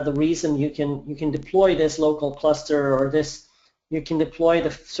is the reason you can deploy this local cluster, or you can deploy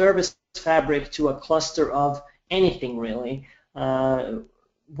the Service Fabric to a cluster of anything really.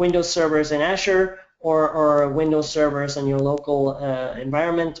 Windows servers in Azure, or Windows servers in your local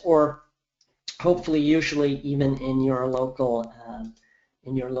environment, or hopefully usually even in your local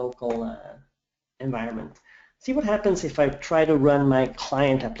in your local environment. See what happens if I try to run my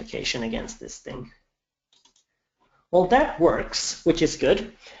client application against this thing. Well, that works, which is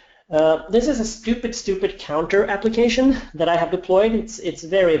good. This is a stupid counter application that I have deployed. It's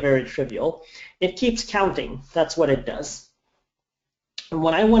very, very trivial. It keeps counting. That's what it does. And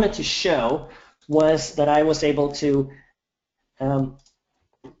what I wanted to show was that I was able to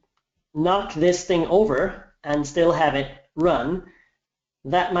knock this thing over and still have it run.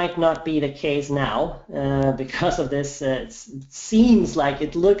 That might not be the case now because of this. It seems like,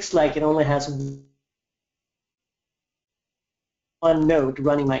 it looks like it only has one node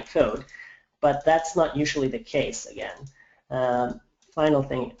running my code, but that's not usually the case again. Final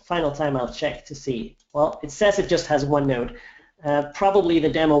time I'll check to see. Well, it says it just has one node. Probably the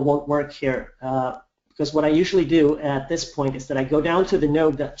demo won't work here because what I usually do at this point is that I go down to the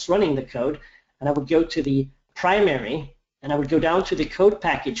node that's running the code, and I would go to the primary, and I would go down to the code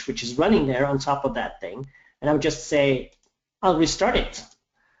package which is running there on top of that thing, and I would just say, I'll restart it.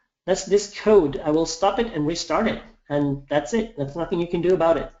 That's this code. I will stop it and restart it, and that's it. That's nothing you can do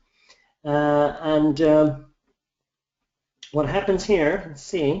about it. What happens here, let's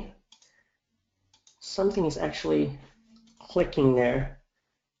see, something is actually clicking there.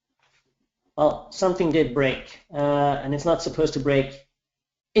 Well, something did break, and it's not supposed to break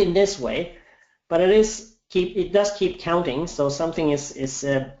in this way, but it does keep counting, so something is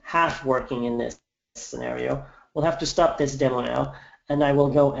half working in this scenario. We'll have to stop this demo now, and I will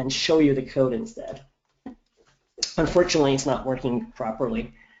go and show you the code instead. Unfortunately, it's not working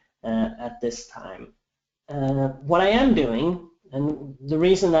properly at this time. What I am doing, and the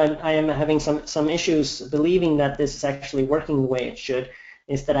reason I am having some issues believing that this is actually working the way it should,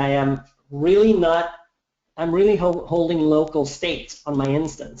 is that I'm really holding local state on my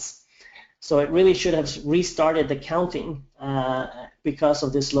instance. So it really should have restarted the counting because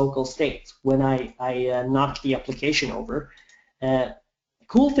of this local state when I knocked the application over.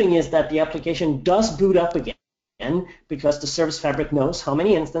 Cool thing is that the application does boot up again because the service fabric knows how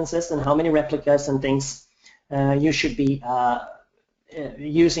many instances and how many replicas and things you should be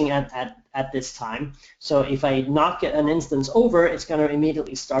using at this time. So if I knock an instance over, it's going to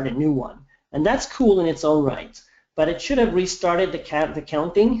immediately start a new one. And that's cool in its own right. But it should have restarted the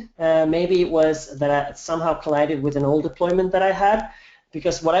counting. Maybe it was that I somehow collided with an old deployment that I had,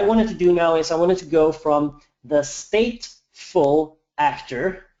 because what I wanted to do now is I wanted to go from the stateful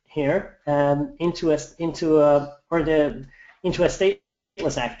actor here into a stateless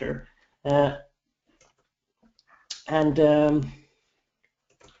actor.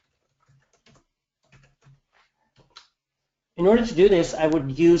 In order to do this, I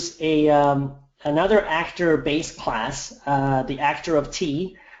would use another actor base class, the actor of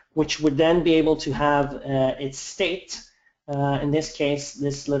T, which would then be able to have its state. In this case,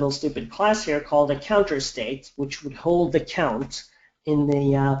 this little stupid class here called a counter state, which would hold the count in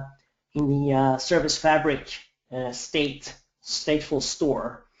the service fabric stateful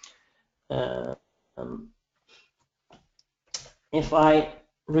store. If I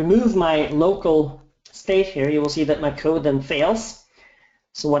remove my local state here, you will see that my code then fails.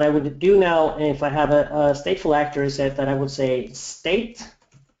 So what I would do now, if I have a stateful actor, is that I would say state.count,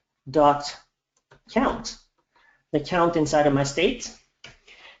 the count inside of my state.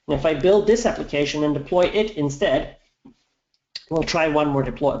 And if I build this application and deploy it instead, we'll try one more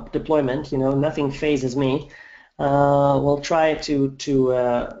deployment. You know, nothing phases me. We'll try to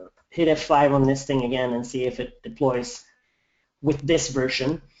hit F5 on this thing again and see if it deploys with this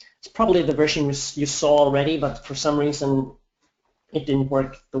version. It's probably the version you saw already, but for some reason it didn't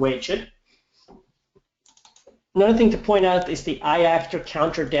work the way it should. Another thing to point out is the iActor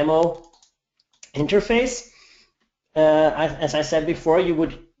counter demo interface. As I said before, you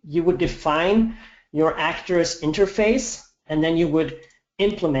would define your actors interface, and then you would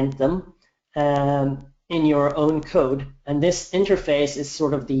implement them in your own code. And this interface is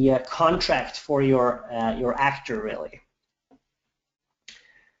sort of the contract for your actor, really.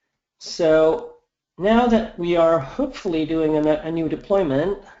 So now that we are hopefully doing a new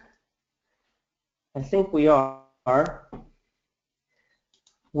deployment, I think we are,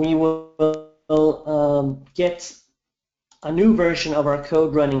 we will get a new version of our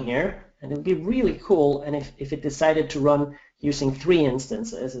code running here, and it would be really cool. And if it decided to run using 3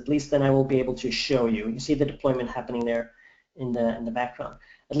 instances, at least then I will be able to show you. You see the deployment happening there in the background.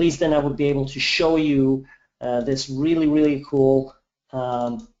 At least then I would be able to show you this really cool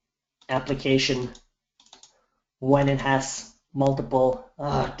application when it has multiple.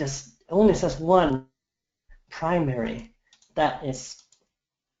 This only says one primary. That is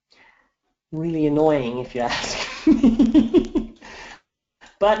really annoying, if you ask me.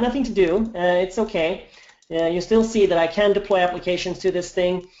 but nothing to do. It's okay. You still see that I can deploy applications to this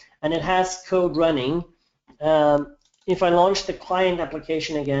thing, and it has code running. If I launch the client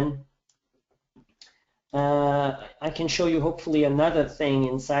application again, I can show you hopefully another thing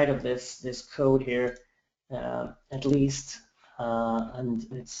inside of this code here, at least, and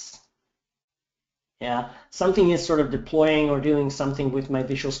it's, yeah, something is sort of deploying or doing something with my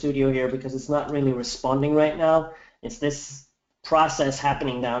Visual Studio here because it's not really responding right now. It's this process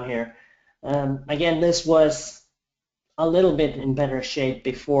happening down here. Again, this was a little bit in better shape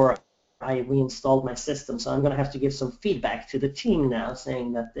before I reinstalled my system, so I'm going to have to give some feedback to the team now,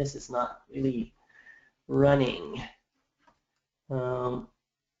 saying that this is not really running. Well,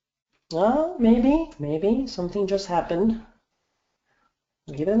 maybe something just happened.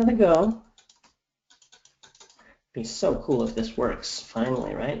 I'll give it another go. It'd be so cool if this works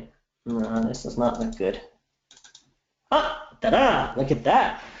finally, right? No, this does not look good. Ah, ta-da! Look at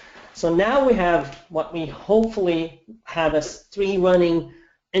that. So now we have what we hopefully have as 3 running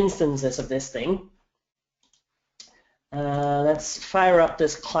instances of this thing. Let's fire up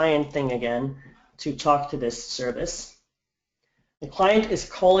this client thing again to talk to this service. The client is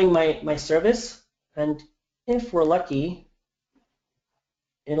calling my service, and if we're lucky,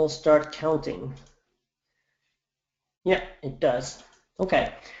 it'll start counting. Yeah, it does.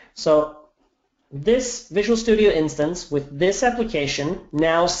 Okay, so this Visual Studio instance with this application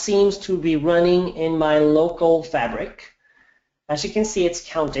now seems to be running in my local fabric. As you can see, it's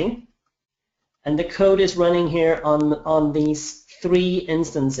counting, and the code is running here on these 3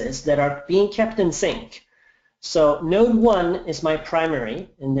 instances that are being kept in sync. So node 1 is my primary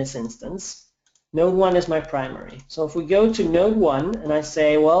in this instance. Node 1 is my primary. So if we go to node 1 and I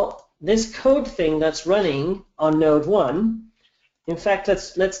say, well, this code thing that's running on node 1, in fact,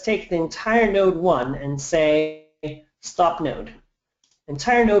 let's take the entire node 1 and say stop node.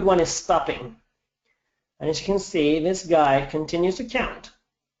 Entire node 1 is stopping. And as you can see, this guy continues to count.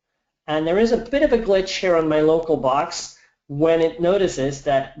 And there is a bit of a glitch here on my local box when it notices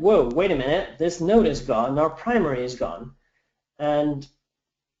that, whoa, wait a minute, this node is gone, our primary is gone. And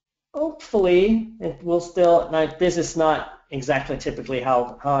hopefully it will still, like, this is not exactly typically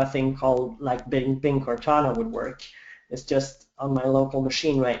how a thing called like Bing Cortana would work. It's just on my local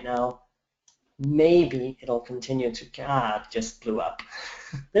machine right now. Maybe it'll continue to, it just blew up.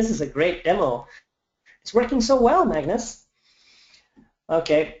 This is a great demo. It's working so well, Magnus.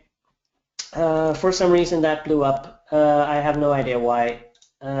 Okay, for some reason that blew up. I have no idea why.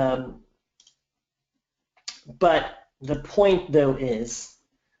 But the point though is,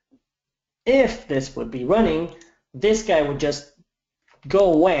 if this would be running, this guy would just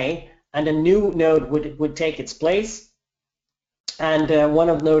go away and a new node would take its place, and one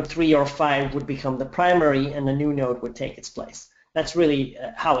of node 3 or 5 would become the primary and a new node would take its place. That's really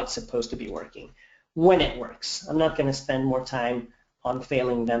how it's supposed to be working when it works. I'm not going to spend more time on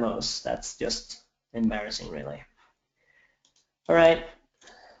failing demos. That's just embarrassing, really. All right.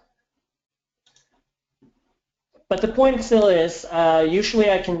 But the point still is, usually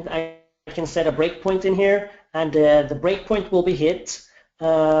I can set a breakpoint in here, and the breakpoint will be hit.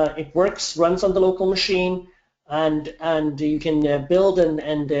 It works, runs on the local machine, and you can build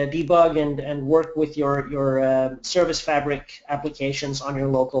and debug and work with your Service Fabric applications on your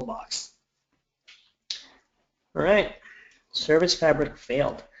local box. All right, Service Fabric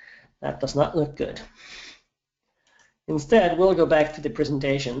failed. That does not look good. Instead, we'll go back to the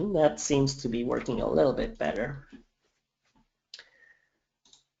presentation. That seems to be working a little bit better.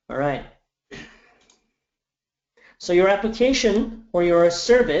 All right. So your application or your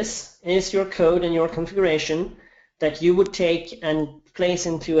service is your code and your configuration that you would take and place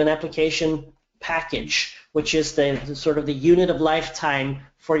into an application package, which is the sort of the unit of lifetime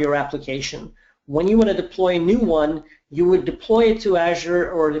for your application. When you want to deploy a new one, you would deploy it to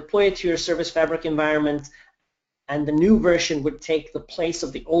Azure or deploy it to your Service Fabric environment, and the new version would take the place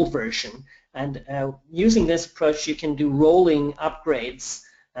of the old version. And using this approach, you can do rolling upgrades,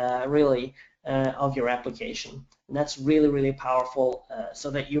 really, of your application. And that's really, really powerful, so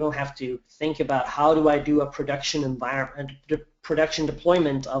that you don't have to think about how do I do a production environment, production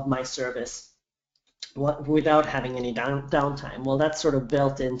deployment of my service without having any downtime. Well, that's sort of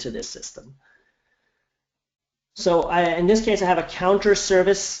built into this system. So in this case, I have a counter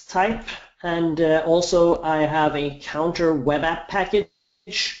service type, and also I have a counter web app package.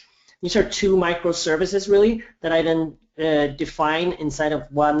 These are 2 microservices really that I then define inside of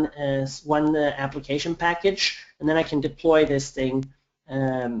one application package, and then I can deploy this thing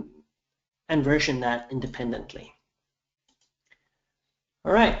and version that independently.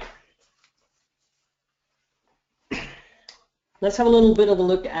 All right. let's have a little bit of a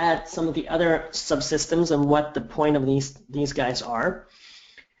look at some of the other subsystems and what the point of these guys are.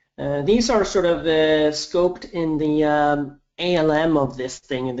 These are sort of scoped in the ALM of this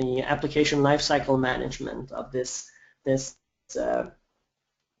thing, in the application lifecycle management of this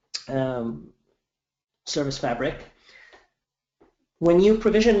service fabric. When you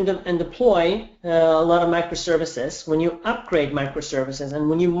provision and deploy a lot of microservices, when you upgrade microservices, and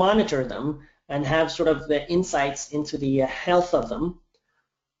when you monitor them and have sort of the insights into the health of them,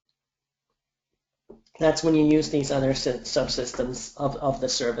 that's when you use these other subsystems of the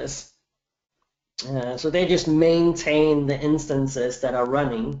service. So they just maintain the instances that are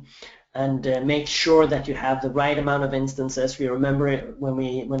running and make sure that you have the right amount of instances. We remember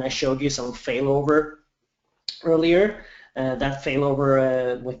when I showed you some failover earlier, that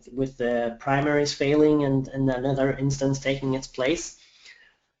failover with the primaries failing and another instance taking its place.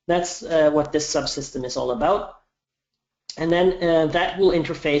 That's what this subsystem is all about. And then that will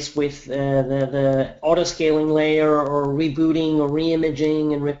interface with the auto-scaling layer, or rebooting or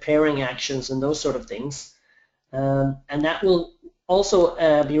re-imaging and repairing actions and those sort of things. And that will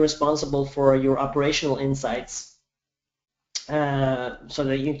also be responsible for your operational insights, so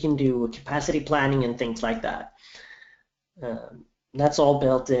that you can do capacity planning and things like that. That's all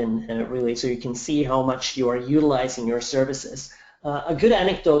built in, really, so you can see how much you are utilizing your services. A good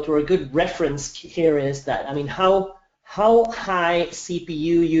anecdote or a good reference here is that, I mean, how high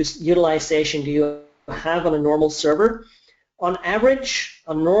CPU utilization do you have on a normal server? On average,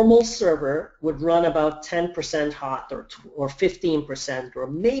 a normal server would run about 10% hot, or 15%, or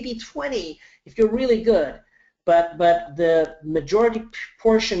maybe 20% if you're really good. But the majority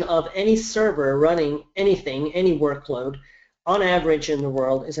portion of any server running anything, any workload, on average in the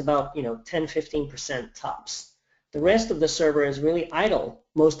world is about 10-15% tops. The rest of the server is really idle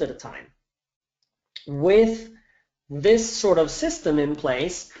most of the time. With this sort of system in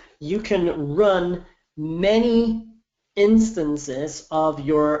place, you can run many instances of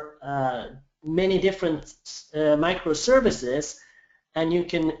your many different microservices, and you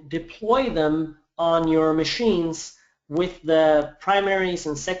can deploy them on your machines with the primaries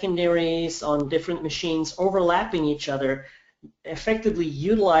and secondaries on different machines overlapping each other, effectively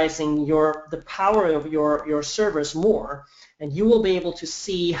utilizing the power of your servers more. And you will be able to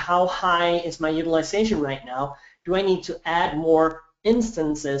see how high is my utilization right now. Do I need to add more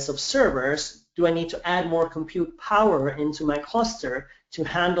instances of servers? Do I need to add more compute power into my cluster to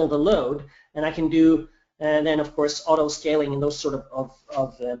handle the load? And I can do then, of course, auto scaling and those sort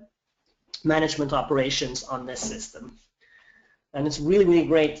of management operations on this system. And it's really, really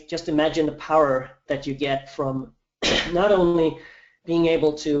great. Just imagine the power that you get from not only being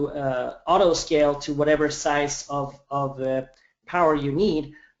able to auto scale to whatever size of power you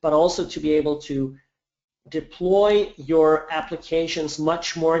need, but also to be able to deploy your applications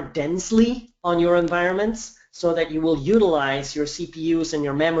much more densely on your environments, so that you will utilize your CPUs and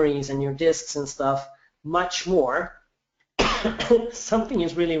your memories and your disks and stuff much more. Something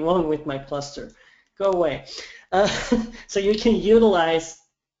is really wrong with my cluster. Go away. So you can utilize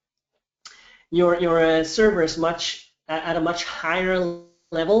your servers at a much higher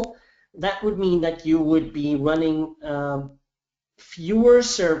level. That would mean that you would be running fewer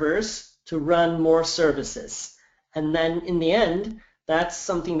servers to run more services, and then in the end, that's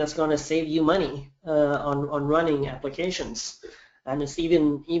something that's going to save you money on running applications, and it's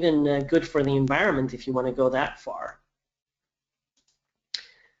even good for the environment if you want to go that far.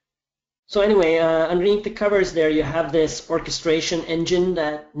 So anyway, underneath the covers there, you have this orchestration engine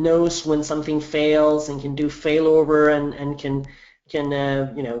that knows when something fails and can do failover and can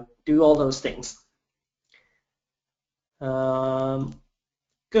do all those things.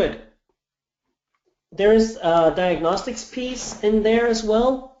 Good. There's a diagnostics piece in there as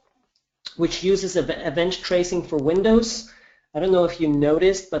well, which uses event tracing for Windows. I don't know if you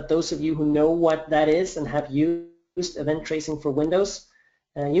noticed, but those of you who know what that is and have used event tracing for Windows,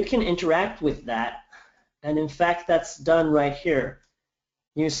 you can interact with that. And in fact, that's done right here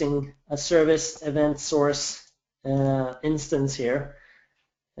using a service event source instance here,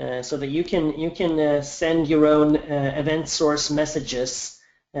 so that you can send your own event source messages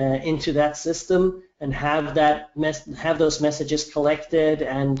into that system and have those messages collected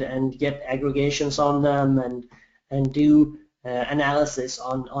and get aggregations on them and do analysis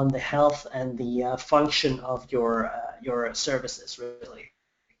on the health and the function of your services, really.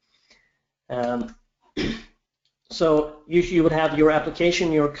 So you would have your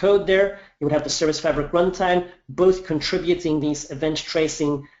application, your code there. You would have the Service Fabric runtime, both contributing these event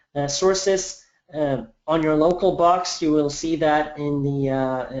tracing sources. On your local box, you will see that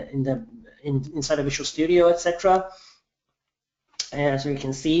inside of Visual Studio, etc. as you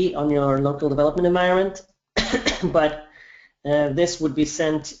can see on your local development environment, but this would be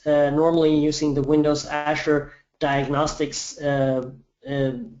sent normally using the Windows Azure diagnostics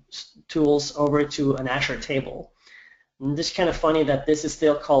tools over to an Azure table. And this is kind of funny that this is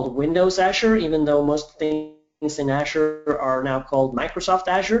still called Windows Azure, even though most things in Azure are now called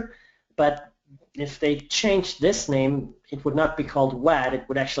Microsoft-Azure. But if they changed this name, it would not be called WAD, it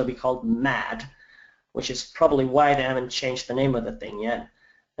would actually be called MAD, which is probably why they haven't changed the name of the thing yet,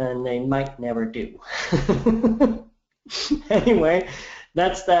 and they might never do. Anyway,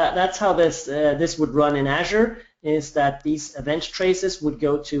 that's how this would run in Azure, is that these event traces would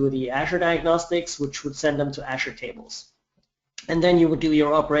go to the Azure Diagnostics, which would send them to Azure Tables. And then you would do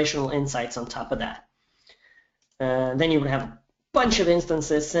your operational insights on top of that. Then you would have a bunch of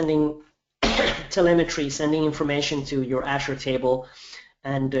instances sending telemetry, sending information to your Azure table,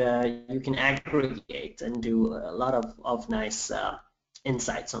 and you can aggregate and do a lot of nice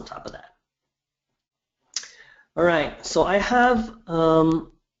insights on top of that. All right, so I have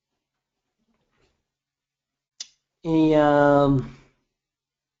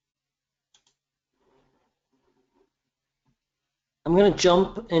I'm going to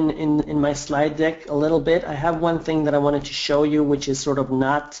jump in my slide deck a little bit. I have one thing that I wanted to show you, which is sort of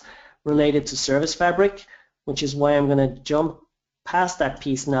not related to Service Fabric, which is why I'm going to jump past that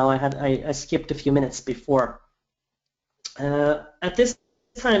piece now. I skipped a few minutes before. At this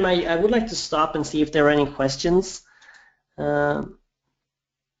time, I would like to stop and see if there are any questions. There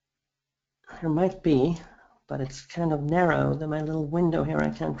might be, but it's kind of narrow. In my little window here, I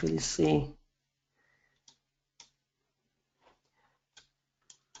can't really see.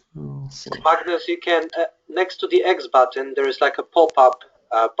 Magnus, you can, next to the X button, there is like a pop-up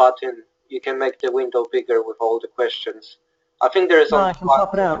button. You can make the window bigger with all the questions. I think there is. Oh, I can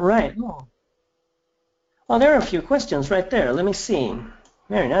pop it out, right. Oh. Well, there are a few questions right there. Let me see.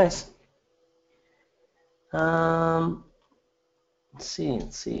 Very nice. Let's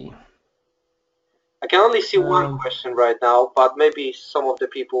see. I can only see one question right now, but maybe some of the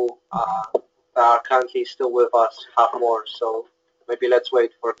people that are currently still with us have more, so maybe let's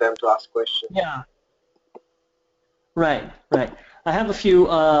wait for them to ask questions. Yeah. Right. I have a few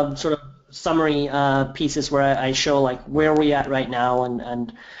sort of summary pieces where I show like where we're at right now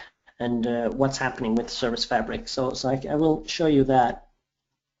and what's happening with Service Fabric. So I will show you that.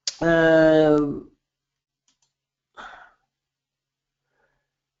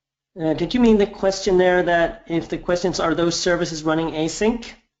 Did you mean the question there that if the questions are those services running async?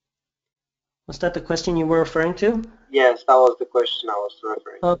 Was that the question you were referring to? Yes, that was the question I was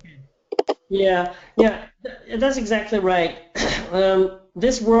referring to. Okay. Yeah, that's exactly right.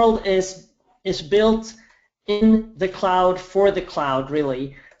 This world is built in the cloud for the cloud,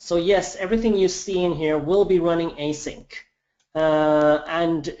 really. So yes, everything you see in here will be running async.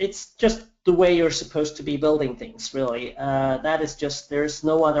 And it's just the way you're supposed to be building things, really. That is just, there's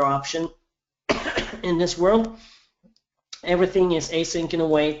no other option in this world. Everything is async and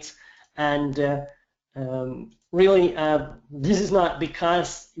await, and really, this is not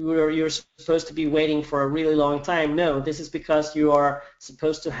because you're supposed to be waiting for a really long time. No, this is because you are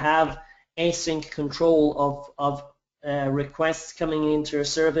supposed to have async control of requests coming into your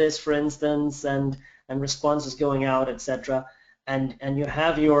service, for instance, and responses going out, etc. And you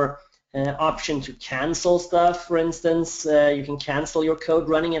have your option to cancel stuff, for instance. You can cancel your code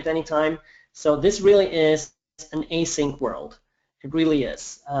running at any time. So this really is an async world. It really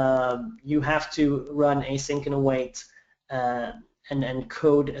is. You have to run async and await and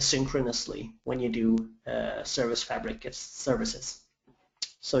code asynchronously when you do Service Fabric services.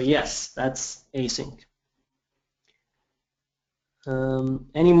 So yes, that's async.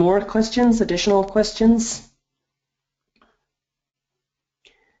 Any more questions, additional questions?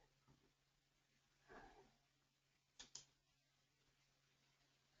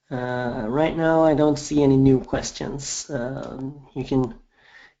 Right now, I don't see any new questions. You can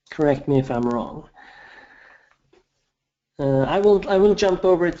correct me if I'm wrong. I will jump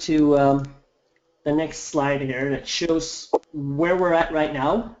over to the next slide here that shows where we're at right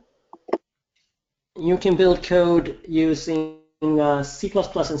now. You can build code using C++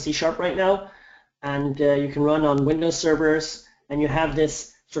 and C# right now, and you can run on Windows servers, and you have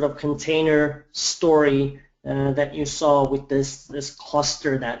this sort of container story that you saw with this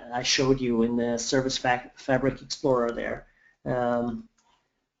cluster that I showed you in the Service Fabric Explorer there,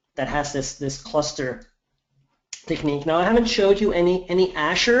 that has this cluster technique. Now I haven't showed you any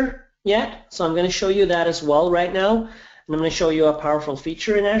Azure yet, so I'm going to show you that as well right now, and I'm going to show you a powerful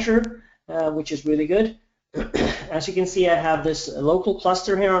feature in Azure, which is really good. As you can see, I have this local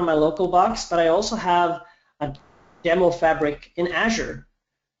cluster here on my local box, but I also have a demo fabric in Azure.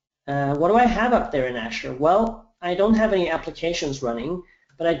 What do I have up there in Azure? Well, I don't have any applications running,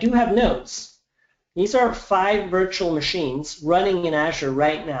 but I do have nodes. These are 5 virtual machines running in Azure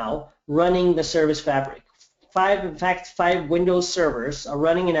right now, running the service fabric. 5 Windows servers are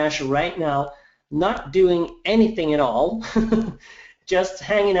running in Azure right now, not doing anything at all, just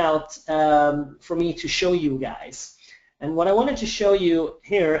hanging out for me to show you guys. And what I wanted to show you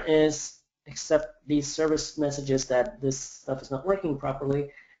here is, except these service messages that this stuff is not working properly,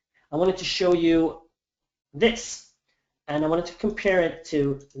 I wanted to show you this, and I wanted to compare it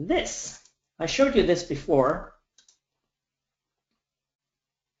to this. I showed you this before.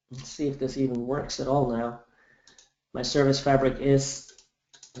 Let's see if this even works at all now. My service fabric is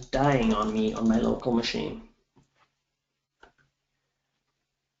dying on me on my local machine.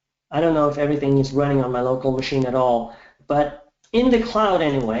 I don't know if everything is running on my local machine at all, but in the cloud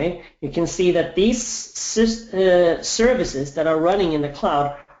anyway, you can see that these services that are running in the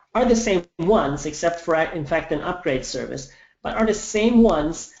cloud are the same ones, except for, in fact, an upgrade service, but are the same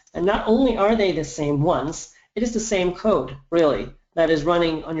ones. And not only are they the same ones, it is the same code, really, that is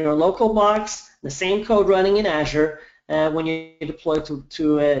running on your local box, the same code running in Azure when you deploy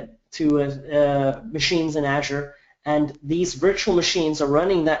to machines in Azure. And these virtual machines are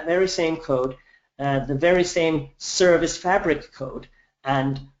running that very same code, the very same service fabric code.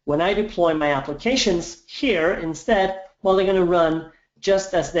 And when I deploy my applications here instead, well, they're going to run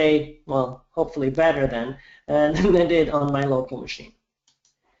just as they, well, hopefully better than they did on my local machine.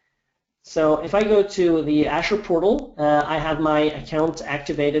 So if I go to the Azure portal, I have my account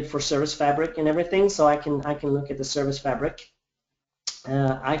activated for Service Fabric and everything, so I can look at the Service Fabric.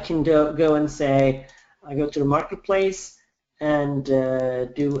 I can go and say, I go to the marketplace and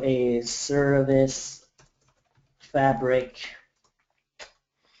do a Service Fabric.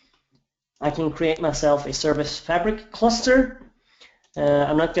 I can create myself a Service Fabric cluster.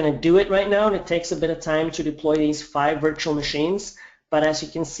 I'm not going to do it right now, and it takes a bit of time to deploy these 5 virtual machines. But as you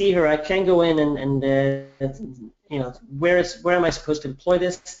can see here, I can go in and you know, where am I supposed to deploy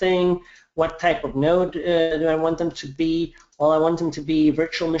this thing? What type of node do I want them to be? Well, I want them to be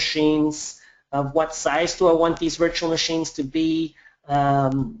virtual machines. Of what size do I want these virtual machines to be?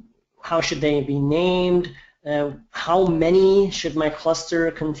 How should they be named? How many should my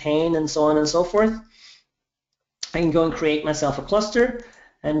cluster contain, and so on and so forth? I can go and create myself a cluster.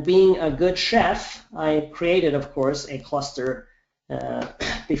 And being a good chef, I created, of course, a cluster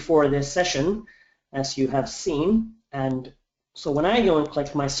before this session, as you have seen. And so when I go and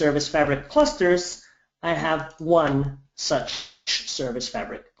click my Service Fabric clusters, I have one such Service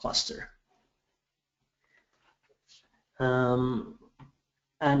Fabric cluster. And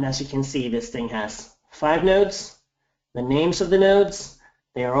as you can see, this thing has 5 nodes, the names of the nodes,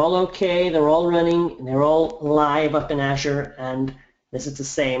 they are all okay, they're all running, they're all live up in Azure, and this is the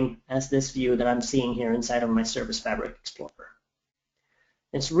same as this view that I'm seeing here inside of my Service Fabric Explorer.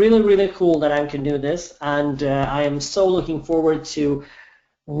 It's really, really cool that I can do this, and I am so looking forward to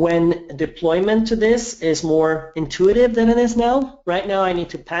when deployment to this is more intuitive than it is now. Right now I need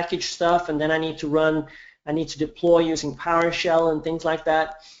to package stuff, and then I need to deploy using PowerShell and things like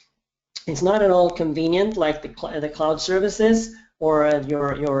that. It's not at all convenient like the cloud services or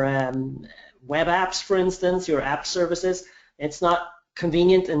your web apps, for instance, your app services. It's not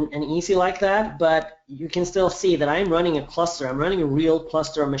convenient and easy like that, but you can still see that I'm running a cluster. I'm running a real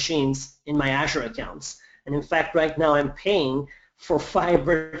cluster of machines in my Azure accounts. And in fact, right now I'm paying for 5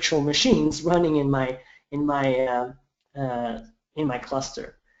 virtual machines running in my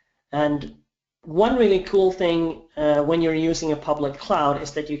cluster. And one really cool thing when you're using a public cloud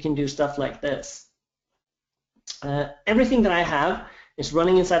is that you can do stuff like this. Everything that I have is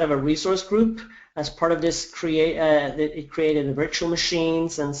running inside of a resource group. As part of this, it created the virtual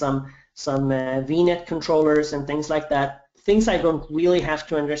machines and some VNet controllers and things like that. Things I don't really have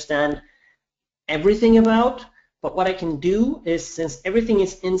to understand everything about, but what I can do is, since everything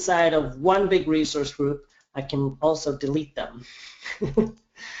is inside of one big resource group, I can also delete them.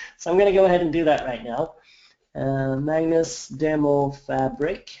 So I'm going to go ahead and do that right now. Magnus demo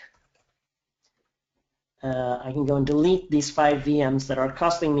fabric. I can go and delete these 5 VMs that are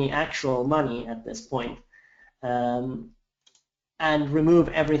costing me actual money at this point, and remove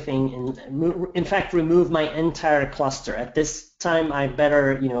everything. In fact, remove my entire cluster. At this time, I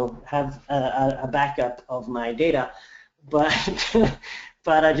better, you know, have a backup of my data. But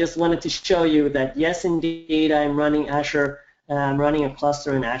but I just wanted to show you that yes, indeed, I'm running Azure. I'm running a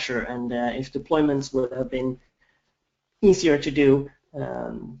cluster in Azure, and if deployments would have been easier to do,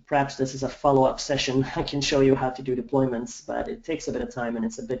 perhaps this is a follow-up session. I can show you how to do deployments, but it takes a bit of time, and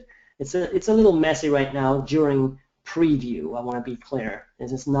it's a little messy right now during preview. I want to be clear.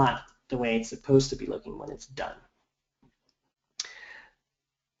 This is not the way it's supposed to be looking when it's done.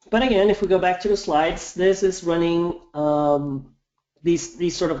 But again, if we go back to the slides, this is running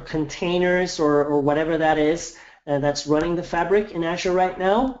these sort of containers or whatever that is that's running the fabric in Azure right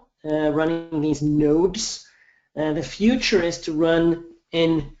now, running these nodes. The future is to run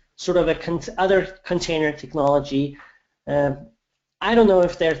in sort of other container technology. I don't know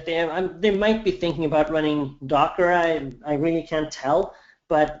if they might be thinking about running Docker. I really can't tell,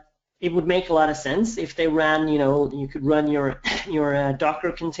 but it would make a lot of sense if they ran, you could run your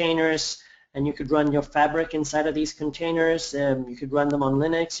Docker containers, and you could run your fabric inside of these containers. You could run them on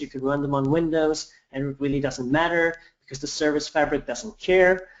Linux, you could run them on Windows, and it really doesn't matter because the service fabric doesn't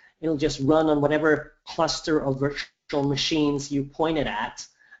care. It'll just run on whatever cluster of virtual machines you point it at,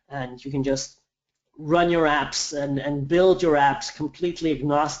 and you can just run your apps and build your apps completely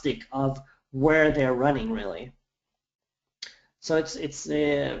agnostic of where they're running, really. So it's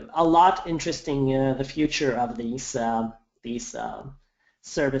a lot interesting, the future of these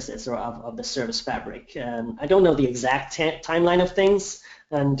services or of the service fabric. I don't know the exact timeline of things,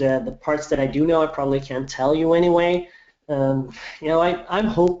 and the parts that I do know I probably can't tell you anyway. I'm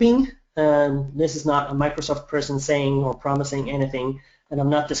hoping, this is not a Microsoft person saying or promising anything, and I'm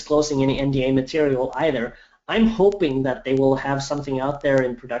not disclosing any NDA material either. I'm hoping that they will have something out there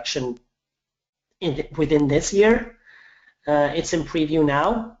in production within this year. It's in preview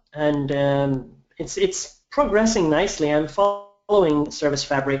now, and it's progressing nicely. I'm following Service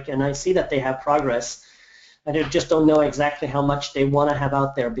Fabric, and I see that they have progress. I just don't know exactly how much they want to have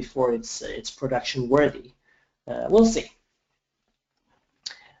out there before it's production worthy. We'll see.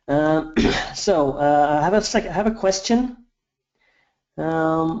 So I have a question.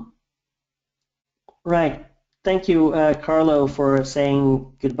 Right. Thank you, Carlo, for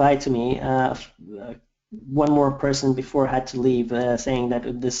saying goodbye to me. One more person before had to leave, saying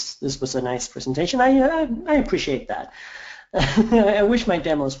that this was a nice presentation. I appreciate that. I wish my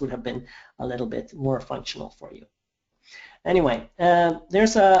demos would have been a little bit more functional for you. Anyway,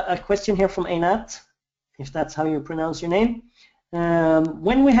 there's a question here from Einat, if that's how you pronounce your name.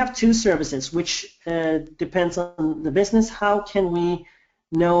 When we have two services, which depends on the business, how can we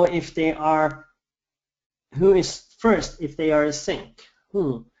know if they are, who is first, if they are a sync?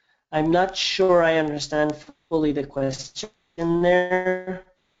 I'm not sure I understand fully the question there.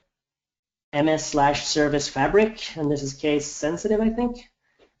 MS/service fabric, and this is case sensitive, I think.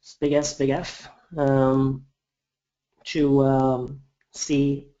 It's big S, big F, to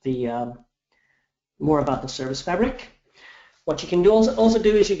see the more about the service fabric. What you can also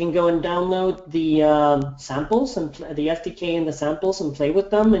do is you can go and download the samples and the SDK and the samples and play with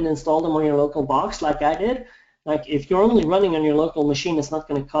them and install them on your local box, like I did. Like if you're only running on your local machine, it's not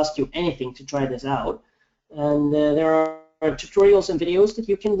going to cost you anything to try this out. And there are tutorials and videos that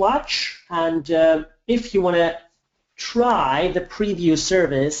you can watch. And if you want to try the preview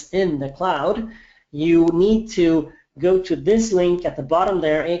service in the cloud, you need to go to this link at the bottom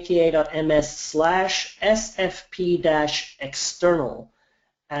there, aka.ms/sfp-external,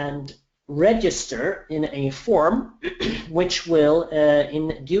 and register in a form which will,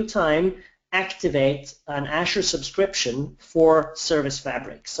 in due time, activate an Azure subscription for Service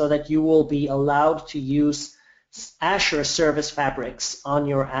Fabric so that you will be allowed to use Azure Service Fabrics on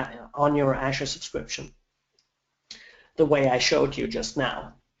your Azure subscription, the way I showed you just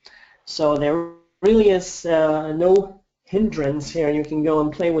now. So there really is no hindrance here. You can go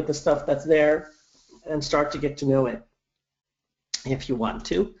and play with the stuff that's there and start to get to know it if you want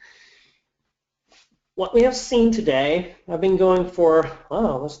to. What we have seen today, I've been going for,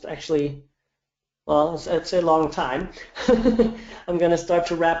 it's a long time. I'm going to start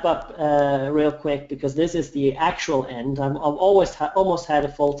to wrap up real quick because this is the actual end. I've almost had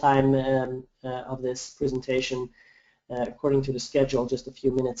a full time of this presentation according to the schedule, just a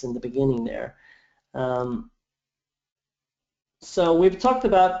few minutes in the beginning there. So we've talked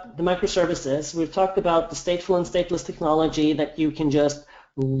about the microservices. We've talked about the stateful and stateless technology that you can just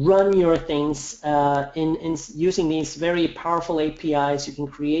run your things in using these very powerful APIs. You can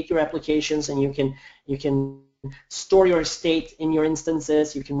create your applications and you can store your state in your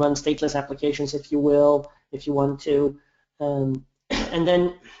instances. You can run stateless applications if you want to, and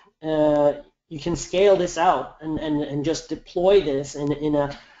then you can scale this out and just deploy this in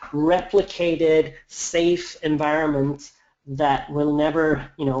a replicated, safe environment that will never,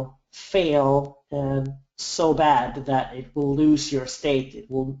 fail so bad that it will lose your state.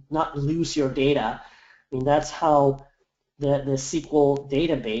 It will not lose your data. I mean, that's how the SQL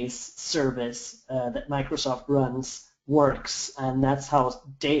database service that Microsoft runs works, and that's how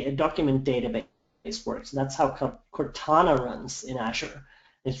document database Database works. That's how Cortana runs in Azure.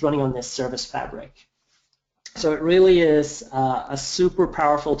 It's running on this service fabric. So it really is a super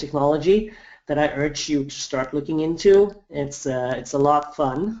powerful technology that I urge you to start looking into. It's a lot of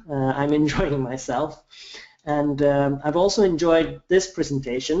fun. I'm enjoying myself. And I've also enjoyed this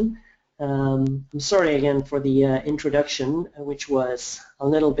presentation. I'm sorry again for the introduction, which was a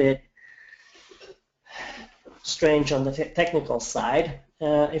little bit strange on the technical side.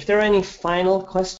 If there are any final questions,